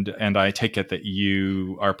 and I take it that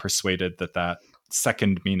you are persuaded that that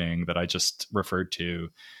second meaning that I just referred to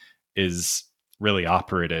is really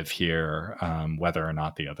operative here, whether or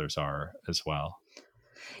not the others are as well.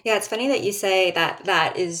 Yeah, it's funny that you say that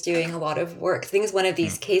that is doing a lot of work. I think it's one of Mm.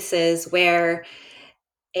 these cases where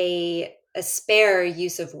a spare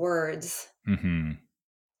use of words, Mm-hmm.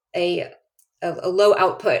 a a low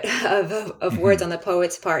output of words Mm-hmm. on the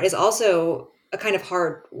poet's part is also a kind of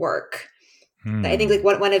hard work. I think like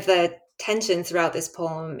Mm. one of the tensions throughout this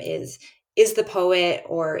poem is the poet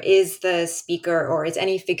or is the speaker or is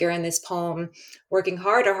any figure in this poem working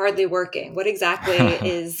hard or hardly working? What exactly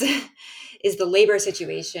is is the labor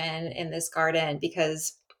situation in this garden?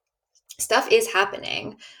 Because stuff is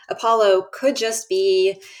happening. Apollo could just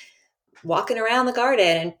be walking around the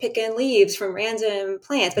garden and picking leaves from random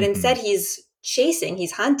plants, but Mm-hmm. instead he's chasing,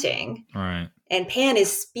 he's hunting, Right. and Pan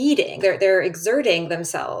is speeding. They're exerting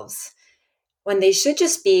themselves when they should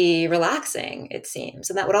just be relaxing, it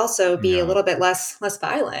seems. And that would also be a Yeah. little bit less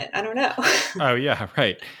violent. I don't know. Oh yeah,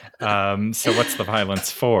 right. So what's the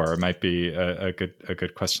violence for? Might be a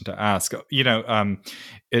good question to ask.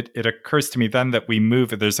 It occurs to me then that we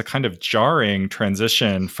move. There's a kind of jarring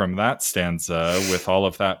transition from that stanza with all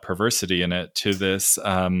of that perversity in it to this.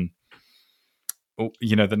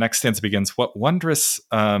 The next stanza begins. What wondrous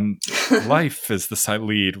life is this I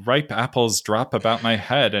lead? Ripe apples drop about my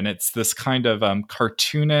head, and it's this kind of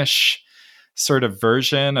cartoonish sort of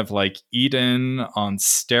version of like Eden on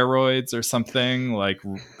steroids or something, like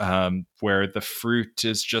where the fruit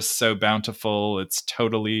is just so bountiful. It's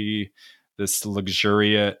totally this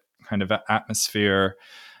luxuriant kind of atmosphere.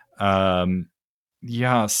 Um,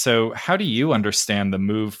 yeah. So, how do you understand the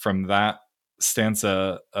move from that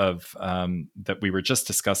stanza of that we were just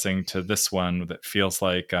discussing to this one that feels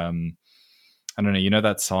like I don't know,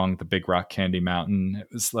 that song, The Big Rock Candy Mountain? It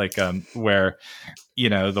was like where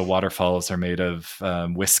the waterfalls are made of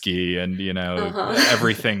whiskey, and Uh-huh.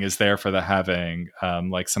 everything is there for the having,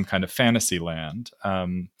 like some kind of fantasy land.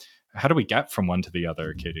 How do we get from one to the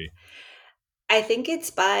other, Katie? I think it's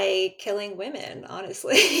by killing women,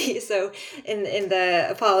 honestly. So in the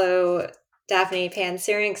Apollo Daphne Pan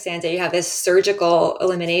Syrinx stanza, you have this surgical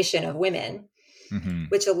elimination of women, Mm-hmm.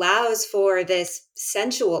 which allows for this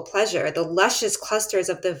sensual pleasure, the luscious clusters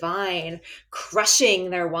of the vine crushing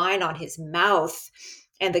their wine on his mouth,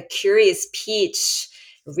 and the curious peach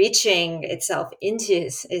reaching itself into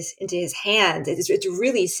his hand. It's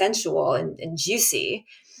really sensual and juicy,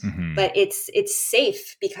 Mm-hmm. but it's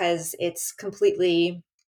safe because it's completely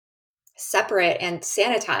separate and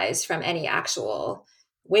sanitized from any actual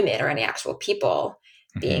women or any actual people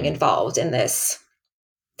being Mm-hmm. involved in this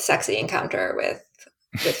sexy encounter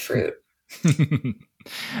with fruit.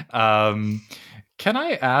 um, can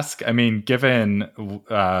I ask? I mean, given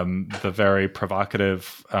the very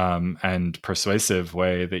provocative and persuasive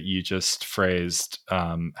way that you just phrased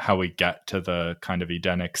how we get to the kind of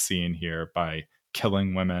Edenic scene here by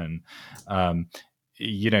killing women, um,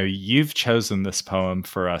 you've chosen this poem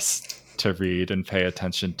for us to read and pay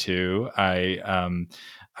attention to.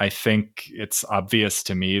 I think it's obvious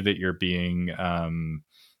to me that you're being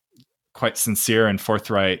quite sincere and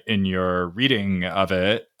forthright in your reading of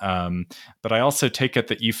it. But I also take it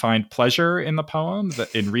that you find pleasure in the poem,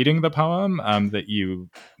 that in reading the poem, that you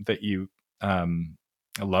um,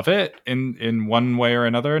 love it in one way or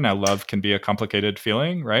another. Now, love can be a complicated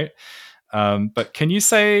feeling, right? But can you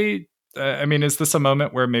say I mean, is this a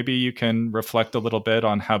moment where maybe you can reflect a little bit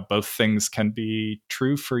on how both things can be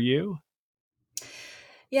true for you?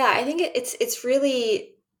 Yeah, I think it's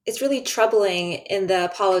really troubling in the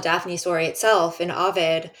Apollo Daphne story itself in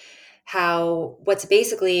Ovid how what's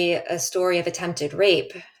basically a story of attempted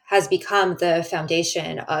rape has become the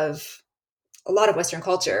foundation of a lot of Western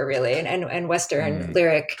culture, really, and Western Mm,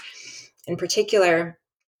 lyric in particular.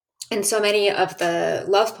 And so many of the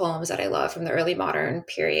love poems that I love from the early modern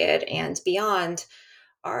period and beyond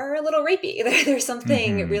are a little rapey. There's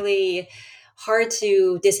something hmm really hard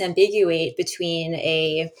to disambiguate between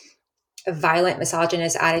a violent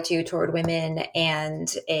misogynist attitude toward women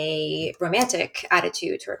and a romantic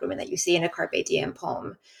attitude toward women that you see in a Carpe Diem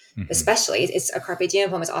poem. hmm Especially, it's a Carpe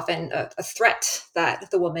Diem poem is often a threat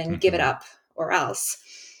that the woman give it hmm up or else.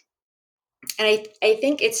 And I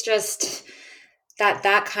think it's just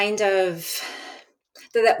that kind of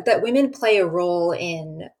that women play a role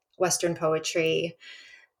in Western poetry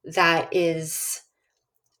that is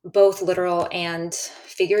both literal and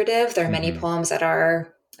figurative. There are many hmm poems that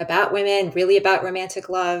are about women, really about romantic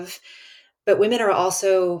love, but women are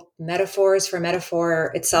also metaphors for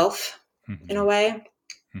metaphor itself in a hmm way.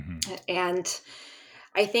 hmm And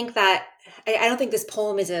I think that I don't think this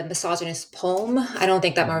poem is a misogynist poem. I don't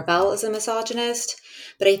think that Marvell is a misogynist,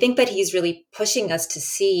 but I think that he's really pushing us to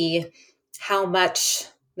see how much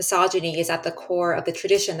misogyny is at the core of the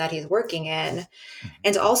tradition that he's working in,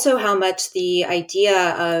 and also how much the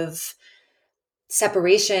idea of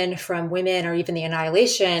separation from women or even the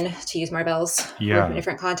annihilation, to use Marvell's word in a Yeah.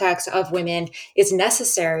 different context, of women is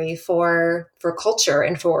necessary for culture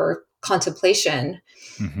and for contemplation.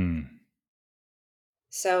 hmm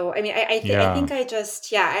So, I mean, I Yeah. think I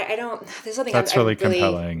just, yeah, I don't, there's something That's I'm really really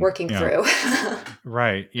compelling. working Yeah. through.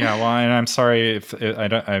 Right. Yeah. Well, and I'm sorry if I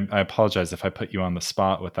don't. I apologize if I put you on the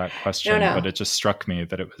spot with that No, question, but no. it just struck me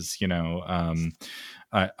that it was,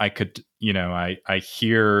 I could, I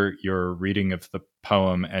hear your reading of the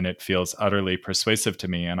poem, and it feels utterly persuasive to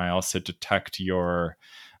me, and I also detect your,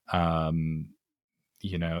 um,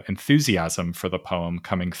 enthusiasm for the poem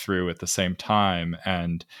coming through at the same time,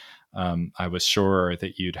 and I was sure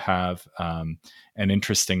that you'd have an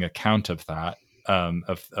interesting account of that,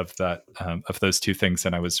 of those two things,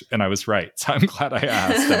 and I was right. So I'm glad I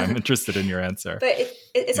asked, and I'm interested in your answer. But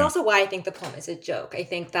it's Yeah. also why I think the poem is a joke. I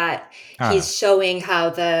think that Ah. he's showing how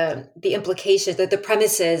the implications, the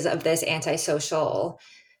premises of this antisocial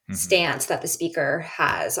hmm stance that the speaker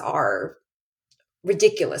has are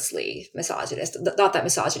ridiculously misogynist. Not that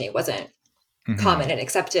misogyny wasn't common hmm and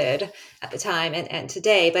accepted at the time and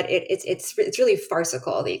today, but it's really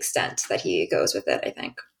farcical the extent that he goes with it, I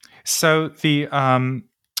think. So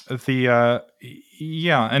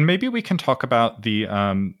yeah, and maybe we can talk about the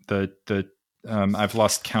I've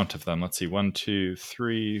lost count of them. Let's see, one, two,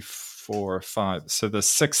 three, four, five. So the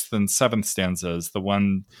sixth and seventh stanzas, the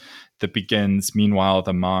one that begins, meanwhile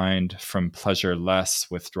the mind from pleasure less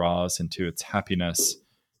withdraws into its happiness.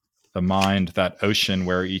 The mind, that ocean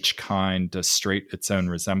where each kind does straight its own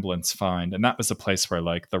resemblance find. And that was a place where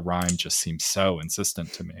like the rhyme just seems so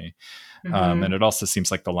insistent to me. And Mm-hmm. it also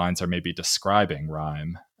seems like the lines are maybe describing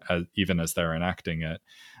rhyme, even as they're enacting it.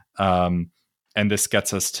 Um, and this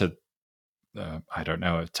gets us to, I don't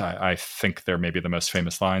know, I think they're maybe the most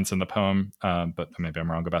famous lines in the poem, but maybe I'm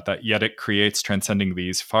wrong about that. Yet it creates, transcending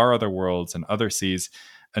these far other worlds and other seas,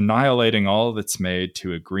 annihilating all that's made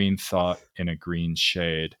to a green thought in a green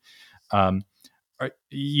shade. Um,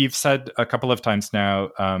 You've said a couple of times now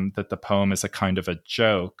that the poem is a kind of a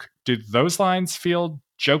joke. Do those lines feel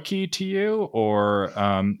jokey to you, or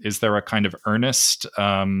is there a kind of earnest,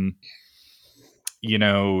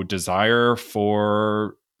 desire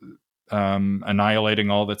for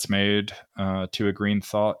annihilating all that's made to a green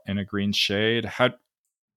thought in a green shade? How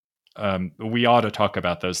we ought to talk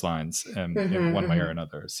about those lines in Mm-hmm, one way or mm-hmm.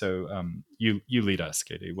 another. So you lead us,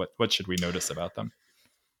 Katie. What should we notice about them?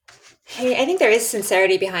 Hey, I think there is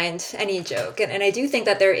sincerity behind any joke, and I do think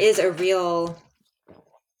that there is a real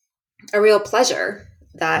pleasure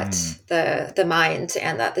that Mm, the mind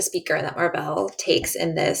and that the speaker and that Marvell takes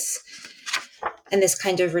in this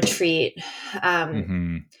kind of retreat. Um,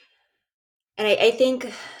 hmm and I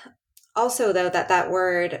think also though that that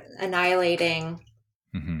word annihilating,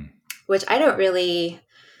 hmm which I don't really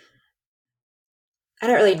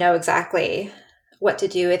know exactly what to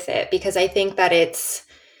do with it because I think that it's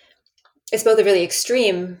both a really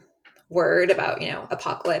extreme word about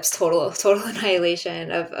apocalypse, total annihilation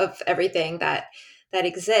of everything that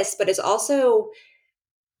exists, but it's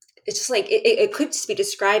just like it could just be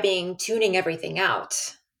describing tuning everything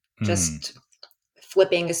out, mm. just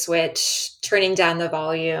flipping a switch, turning down the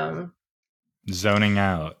volume. Zoning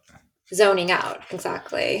out. zoning out.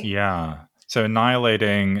 Exactly. Yeah. So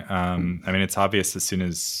annihilating, I mean, it's obvious as soon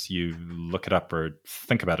as you look it up or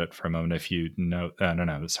think about it for a moment. If you know, no,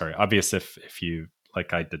 no, sorry, obvious if you,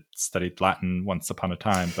 like I did, studied Latin once upon a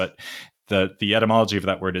time, but the etymology of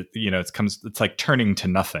that word, it's like turning to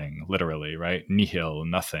nothing, literally, right? Nihil,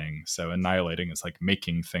 nothing. So annihilating is like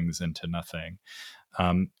making things into nothing.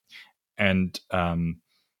 Um, and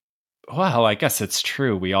Well, I guess it's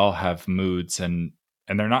true. We all have moods, and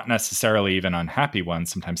they're not necessarily even unhappy ones.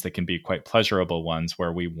 Sometimes they can be quite pleasurable ones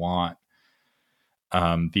where we want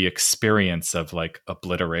the experience of like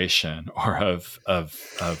obliteration or of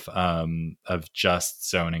just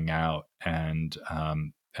zoning out and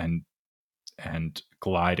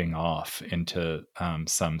gliding off into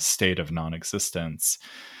some state of non-existence.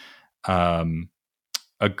 Um,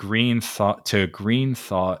 a green thought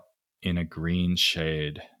in a green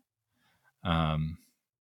shade. Um,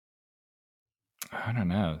 I don't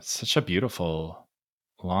know. It's such a beautiful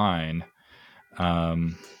line.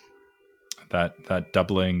 Um, that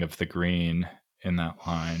doubling of the green in that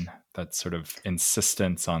line, that sort of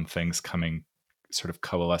insistence on things coming, sort of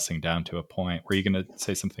coalescing down to a point. Were you going to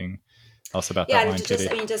say something else about Yeah, that and line, I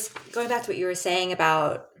Katie? mean, just going back to what you were saying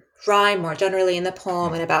about rhyme more generally in the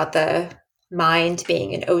poem and about the mind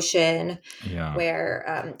being an ocean Yeah.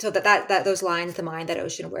 where so that those lines, the mind, that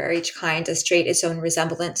ocean where each kind does straight its own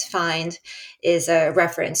resemblance find, is a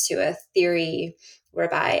reference to a theory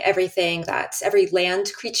whereby every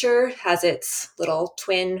land creature has its little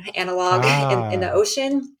twin analog in the Ah.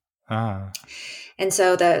 ocean. Ah. And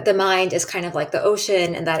so the mind is kind of like the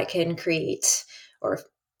ocean, and that it can create, or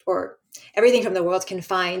everything from the world can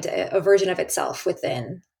find a version of itself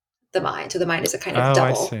within the mind. So the mind is a kind of Oh,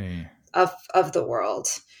 I double see. of the world,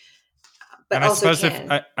 but And I also suppose if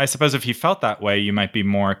can. I suppose if you felt that way, you might be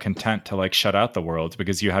more content to like shut out the world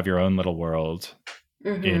because you have your own little world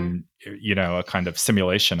Hmm. in, a kind of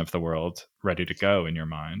simulation of the world ready to go in your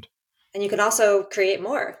mind. And you can also create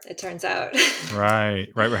more, it turns out. Right,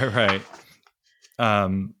 right, right, right.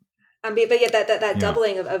 Um, But yet that yeah,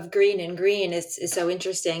 doubling of green and green is so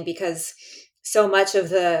interesting because so much of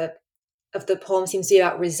the poem seems to be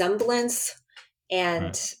about resemblance,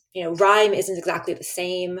 right. and rhyme isn't exactly the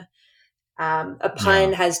same. A pun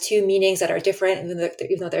Yeah. has two meanings that are different,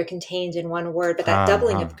 even though they're contained in one word. But that Ah,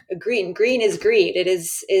 doubling of ah, green is green. It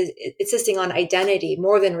is insisting on identity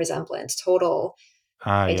more than resemblance, total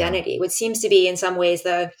ah, yeah. identity, which seems to be in some ways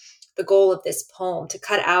the goal of this poem, to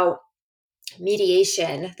cut out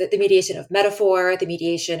mediation, the mediation of metaphor, the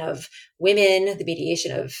mediation of women, the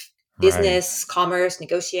mediation of Right, business, commerce,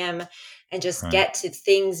 negotium, and just right, get to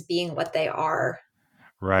things being what they are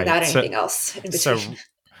right. without So, anything else in between. so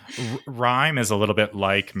rhyme is a little bit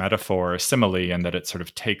like metaphor or simile in that it sort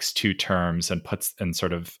of takes two terms and puts and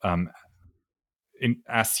sort of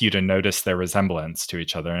asks you to notice their resemblance to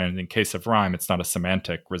each other. And in case of rhyme, it's not a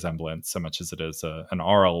semantic resemblance so much as it is an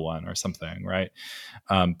oral one or something, right?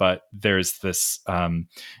 But there's this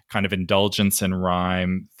kind of indulgence in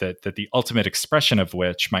rhyme that the ultimate expression of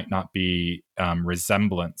which might not be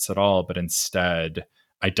resemblance at all, but instead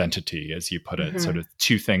identity, as you put it, sort Hmm. of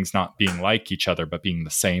two things not being like each other, but being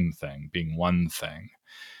the same thing, being one thing.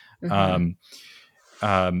 Hmm. Um,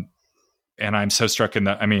 um, and I'm so struck in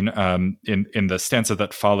that. I mean, in the stanza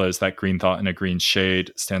that follows, that green thought in a green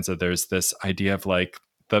shade stanza, there's this idea of like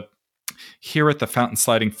the here at the fountain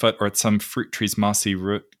sliding foot or at some fruit tree's mossy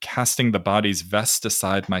root, casting the body's vest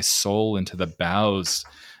aside, my soul into the boughs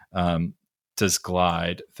does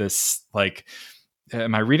glide. This like,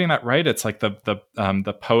 am I reading that right? It's like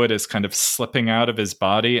the poet is kind of slipping out of his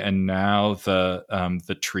body, and now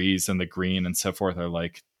the trees and the green and so forth are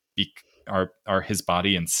like are his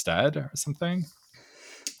body instead or something.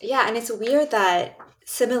 Yeah, and it's weird that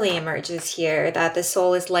simile emerges here, that the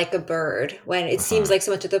soul is like a bird, when it Uh seems huh. like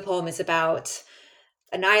so much of the poem is about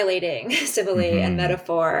annihilating simile and Hmm.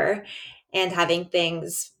 metaphor and having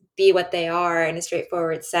things be what they are in a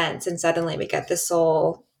straightforward sense. And suddenly we get the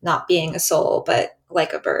soul not being a soul, but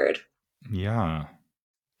like a bird. Yeah.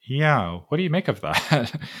 Yeah. What do you make of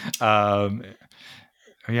that? um,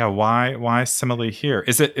 yeah. Why simile here?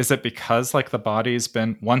 Is it because like the body's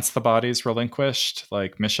been once the body's relinquished,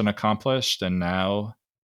 like mission accomplished, and now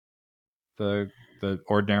the the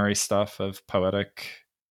ordinary stuff of poetic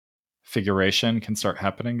figuration can start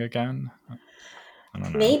happening again? I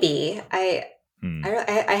don't know. Maybe Hmm.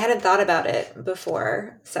 I hadn't thought about it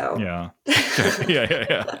before, so. Yeah. Okay. Yeah.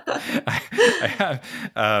 Yeah. Yeah. I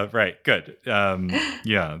have. Right. Good.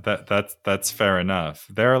 Yeah. That's fair enough.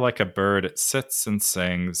 There, like a bird, it sits and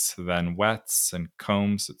sings, then whets and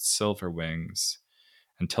combs its silver wings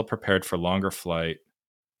until prepared for longer flight,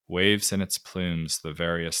 waves in its plumes the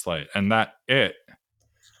various light. And that it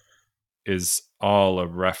is all a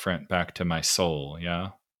referent back to my soul. Yeah.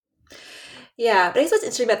 Yeah, but I guess what's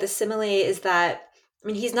interesting about the simile is that, I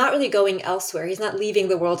mean, he's not really going elsewhere. He's not leaving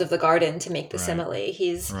the world of the garden to make the Right. simile.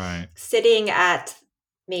 He's Right. sitting at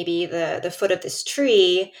maybe the foot of this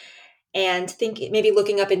tree and thinking, maybe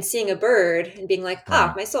looking up and seeing a bird and being like, ah,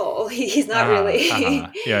 Right. my soul. He's not Ah, really,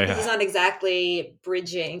 yeah, he's yeah. not exactly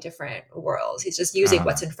bridging different worlds. He's just using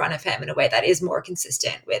what's Ah, in front of him in a way that is more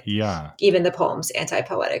consistent with yeah. even the poem's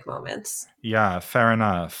anti-poetic moments. Yeah, fair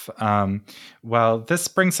enough. Well, this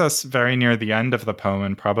brings us very near the end of the poem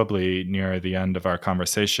and probably near the end of our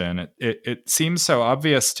conversation. It seems so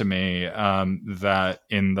obvious to me that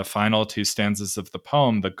in the final two stanzas of the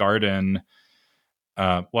poem, the garden,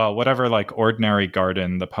 well, whatever like ordinary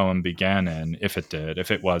garden the poem began in, if it did, if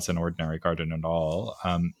it was an ordinary garden at all,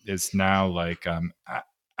 is now like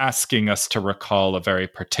asking us to recall a very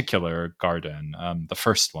particular garden, the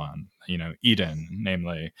first one, Eden,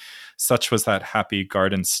 namely. Such was that happy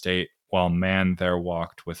garden state while man there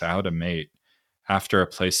walked without a mate. After a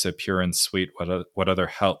place so pure and sweet, what other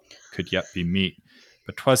help could yet be meet?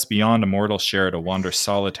 But 'twas beyond a mortal share to wander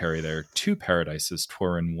solitary there. Two paradises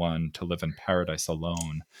 'twere in one, to live in paradise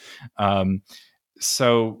alone. Um,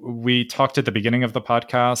 so we talked at the beginning of the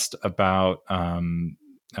podcast about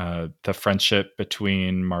the friendship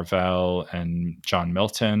between Marvell and John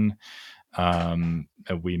Milton.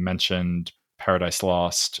 We mentioned Paradise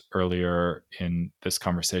Lost earlier in this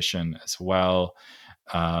conversation as well.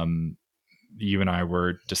 You and I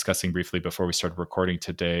were discussing briefly before we started recording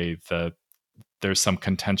today there's some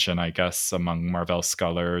contention, I guess, among Marvell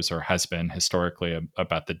scholars, or has been historically,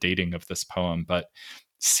 about the dating of this poem. But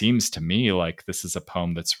seems to me like this is a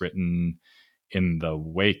poem that's written in the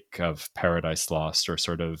wake of Paradise Lost, or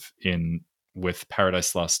sort of in with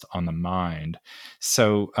Paradise Lost on the mind.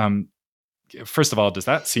 So, first of all, does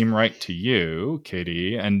that seem right to you,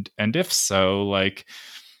 Katie? And if so, like,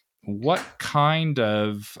 what kind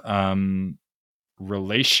of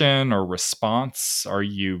relation or response are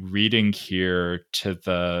you reading here to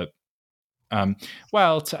the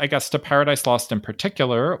I guess to Paradise Lost in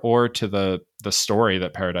particular, or to the story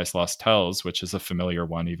that Paradise Lost tells, which is a familiar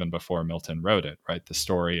one even before Milton wrote it, right? The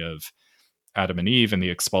story of Adam and Eve and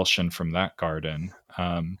the expulsion from that garden.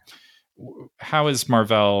 How is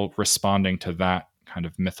Marvell responding to that kind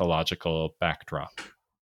of mythological backdrop?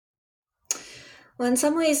 Well, in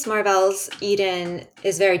some ways, Marvell's Eden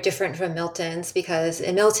is very different from Milton's because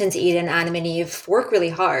in Milton's Eden, Adam and Eve work really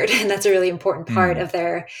hard. And that's a really important part Hmm. of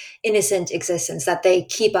their innocent existence, that they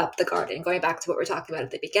keep up the garden. Going back to what we are talking about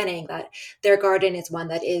at the beginning, that their garden is one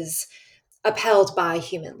that is upheld by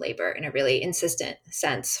human labor in a really insistent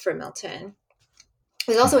sense for Milton.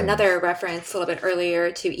 There's also Mm-hmm. another reference a little bit earlier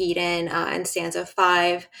to Eden in stanza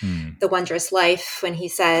 5, Hmm. The Wondrous Life, when he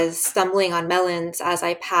says, stumbling on melons as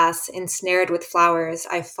I pass, ensnared with flowers,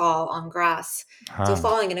 I fall on grass. So Ah,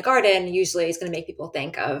 falling in a garden usually is going to make people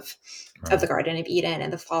think of the right. Garden of Eden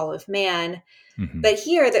and the fall of man. Mm-hmm. But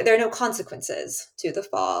here, there are no consequences to the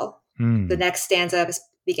fall. The Hmm. next stanza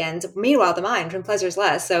begins, meanwhile, the mind from pleasure's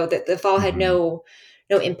less. So that the fall had Mm-hmm.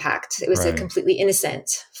 no impact. It was a Right. completely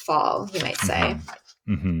innocent fall, you might say. Mm-hmm.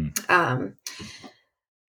 Mm-hmm. Um,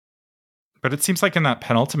 But it seems like in that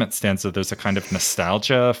penultimate stanza, there's a kind of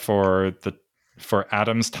nostalgia for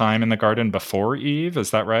Adam's time in the garden before Eve. Is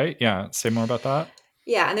that right? Yeah. Say more about that.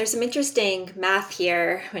 yeah, and there's some interesting math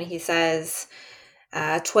here when he says,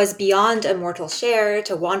 "'Twas beyond a mortal share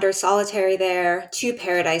to wander solitary there. Two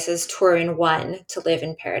paradises 'twere in one, to live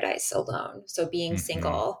in paradise alone." So being Mm-hmm.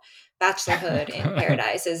 single, bachelorhood in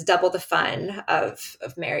paradise is double the fun of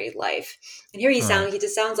married life. And here Right. he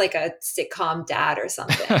just sounds like a sitcom dad or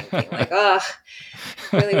something, being like, "Oh,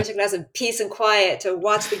 really wish I could have some peace and quiet to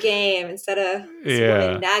watch the game instead of this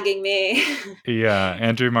woman Yeah. nagging me, Yeah.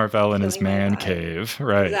 Andrew Marvell in his killing my man vibe." cave.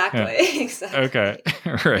 Right. Yeah. Exactly, Okay.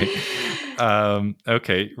 exactly. Right.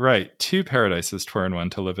 Okay. Right. Two paradises, 'twere in one,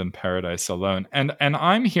 to live in paradise alone. And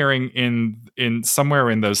I'm hearing in somewhere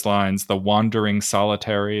in those lines the wandering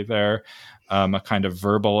solitary there, a kind of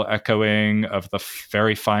verbal echoing of the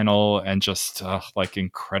very final and just like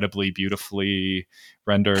incredibly beautifully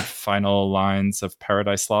rendered final lines of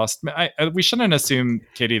Paradise Lost. We shouldn't assume,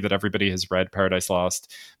 Katie, that everybody has read Paradise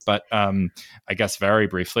Lost, but I guess very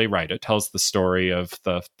briefly, right? It tells the story of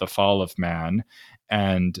the fall of man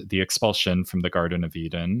and the expulsion from the Garden of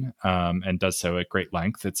Eden, and does so at great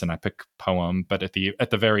length. It's an epic poem, but at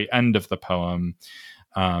the very end of the poem,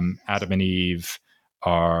 Adam and Eve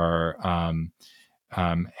are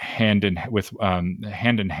hand in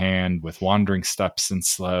hand with wandering steps and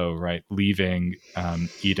slow, right, leaving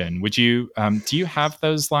Eden. Would you do you have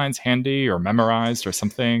those lines handy or memorized or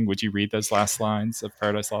something? Would you read those last lines of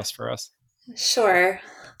Paradise Lost for us? Sure.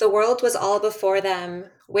 The world was all before them,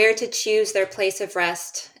 where to choose their place of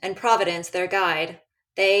rest, and Providence their guide.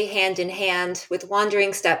 They, hand in hand, with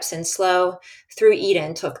wandering steps and slow, through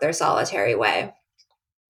Eden took their solitary way.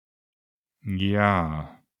 Yeah.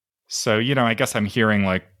 So, I guess I'm hearing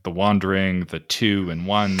like the wandering, the two and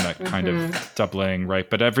one, that kind of Hmm. doubling, right?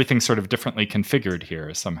 But everything's sort of differently configured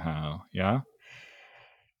here somehow. Yeah.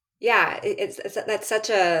 Yeah, that's such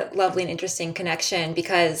a lovely and interesting connection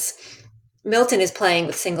because Milton is playing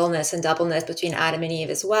with singleness and doubleness between Adam and Eve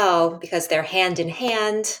as well, because they're hand in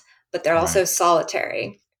hand, but they're Right. also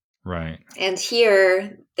solitary. Right. And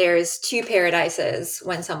here, there's two paradises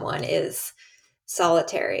when someone is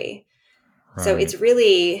solitary. So Right. it's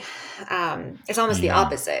really, it's almost the Yeah.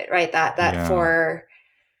 opposite, right? That Yeah. for,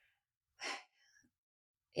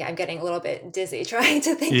 yeah, I'm getting a little bit dizzy trying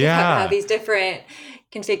to think about how Yeah. these different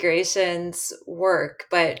configurations work.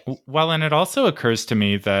 But Well, and it also occurs to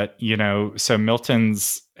me that, so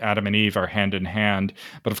Milton's Adam and Eve are hand in hand,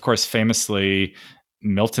 but of course, famously,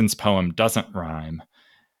 Milton's poem doesn't rhyme.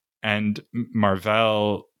 And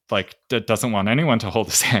Marvell like doesn't want anyone to hold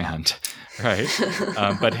his hand, right?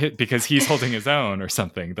 Because he's holding his own or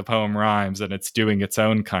something, the poem rhymes and it's doing its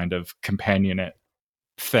own kind of companionate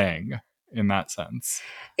thing in that sense.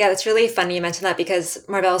 yeah, it's really funny you mentioned that because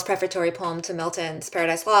Marvell's prefatory poem to Milton's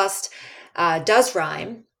Paradise Lost does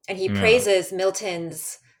rhyme, and he Yeah. praises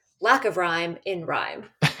Milton's lack of rhyme in rhyme.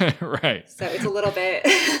 Right. So it's a little bit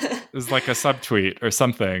It's like a subtweet or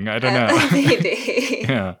something. I don't know. maybe.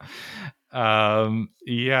 Yeah.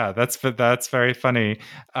 Yeah, that's very funny.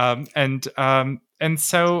 And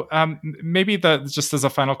so maybe just as a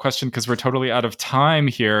final question, because we're totally out of time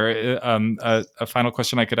here, a final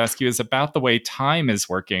question I could ask you is about the way time is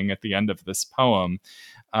working at the end of this poem.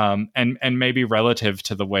 And maybe relative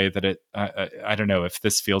to the way that I don't know if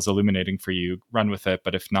this feels illuminating for you, run with it.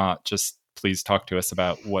 But if not, just please talk to us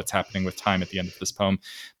about what's happening with time at the end of this poem.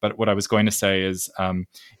 But what I was going to say is,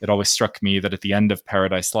 it always struck me that at the end of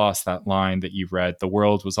Paradise Lost, that line that you read, "The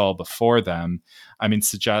world was all before them," I mean,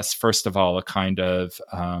 suggests first of all a kind of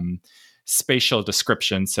spatial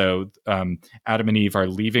description. So Adam and Eve are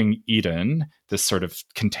leaving Eden, this sort of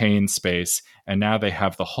contained space, and now they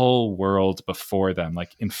have the whole world before them,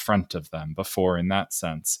 like in front of them, before in that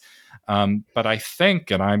sense. But I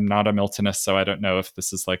think, and I'm not a Miltonist, so I don't know if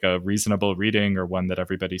this is like a reasonable reading or one that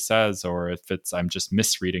everybody says, or if I'm just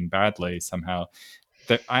misreading badly somehow.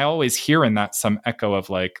 That I always hear in that some echo of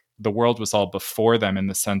like the world was all before them in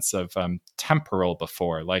the sense of temporal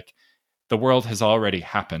before, like the world has already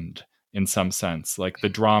happened in some sense. Like the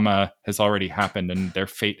drama has already happened and their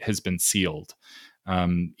fate has been sealed,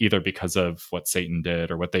 either because of what Satan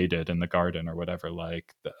did or what they did in the garden or whatever.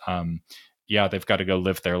 Like, yeah, they've got to go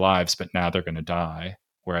live their lives, but now they're going to die,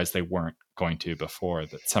 whereas they weren't going to before.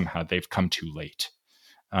 That somehow they've come too late.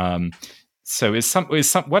 Um, so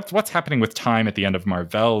what's happening with time at the end of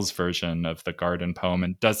Marvell's version of the garden poem,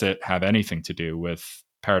 and does it have anything to do with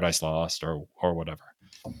Paradise Lost or whatever?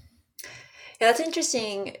 Yeah, that's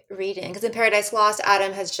interesting reading because in Paradise Lost,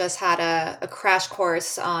 Adam has just had a crash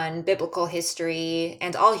course on biblical history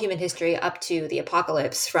and all human history up to the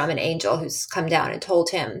apocalypse from an angel who's come down and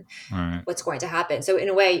told him All right. what's going to happen. So, in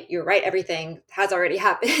a way, you're right, everything has already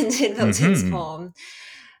happened in Milton's Mm-hmm. poem.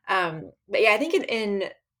 But yeah, I think in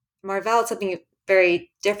Marvell, something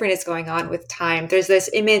very different is going on with time. There's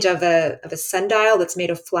this image of a sundial that's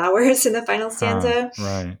made of flowers in the final stanza.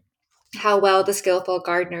 Right. How well the skillful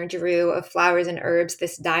gardener drew of flowers and herbs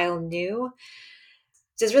this dial knew.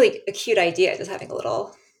 It's really a cute idea, just having a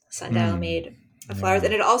little sundial Mm. made of flowers. Yeah.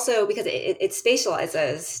 And it also, because it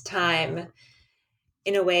spatializes time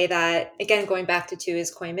in a way that, again, going back to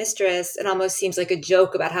his coy mistress, it almost seems like a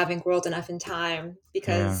joke about having world enough in time Yeah.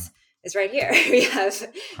 because it's right here. We have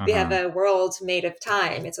Uh-huh. a world made of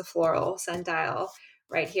time. It's a floral sundial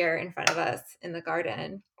right here in front of us in the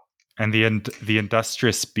garden. And the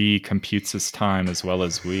industrious bee computes his time as well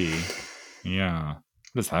as we. Yeah.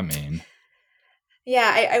 What does that mean?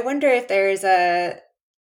 Yeah, I wonder if there's a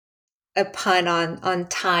pun on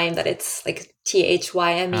time, that it's like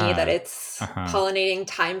THYME, that Ah. it's Uh-huh. pollinating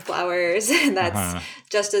time flowers, and that's Uh-huh.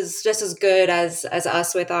 just as good as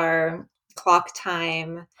us with our clock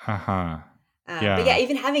time. Uh-huh. But yeah, Yeah.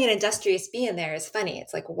 even having an industrious bee in there is funny.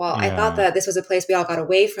 It's like, well, I thought Yeah. that this was a place we all got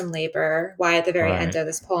away from labor. Why at the very end Right. of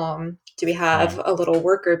this poem do we have Right. a little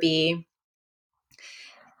worker bee?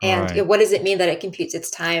 And Right. what does it mean that it computes its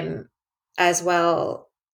time as well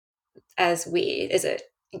as weed? Is it,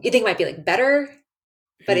 you think it might be like better,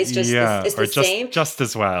 but it's just this, Yeah, it's or the same? just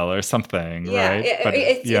as well or something, Yeah, right? But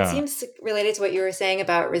it yeah. seems related to what you were saying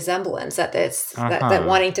about resemblance, that that Uh-huh.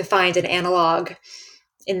 wanting to find an analog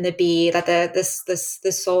in the bee, that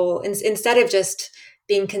the soul, instead of just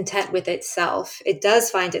being content with itself, it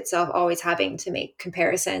does find itself always having to make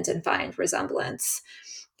comparisons and find resemblance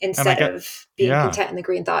And I instead get of being yeah. content in the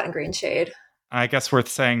green thought and green shade. I guess worth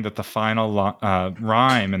saying that the final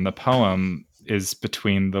rhyme in the poem is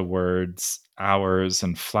between the words hours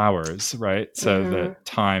and flowers, right? So Mm-hmm. that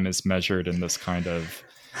time is measured in this kind of,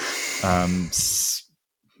 um,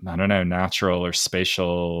 I don't know, natural or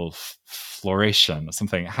spatial floration or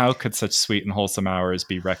something. How could such sweet and wholesome hours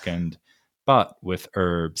be reckoned but with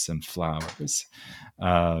herbs and flowers?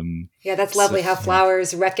 Yeah, that's So, lovely how yeah.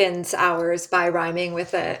 flowers reckons hours by rhyming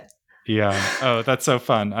with it. Yeah. Oh, that's so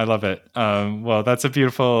fun. I love it. Well, that's a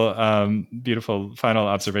beautiful final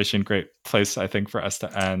observation. Great place, I think, for us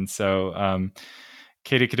to end. So,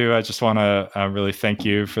 Katie Kadue, I just want to really thank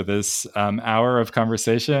you for this hour of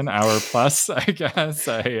conversation, hour plus, I guess.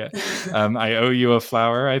 I owe you a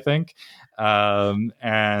flower, I think. And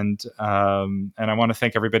I want to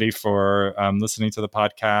thank everybody for listening to the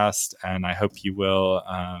podcast. And I hope you will.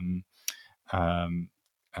 Um,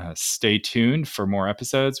 stay tuned for more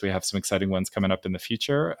episodes. We have some exciting ones coming up in the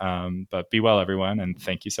future. But be well, everyone, and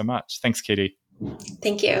thank you so much. Thanks, Katie.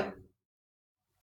 Thank you.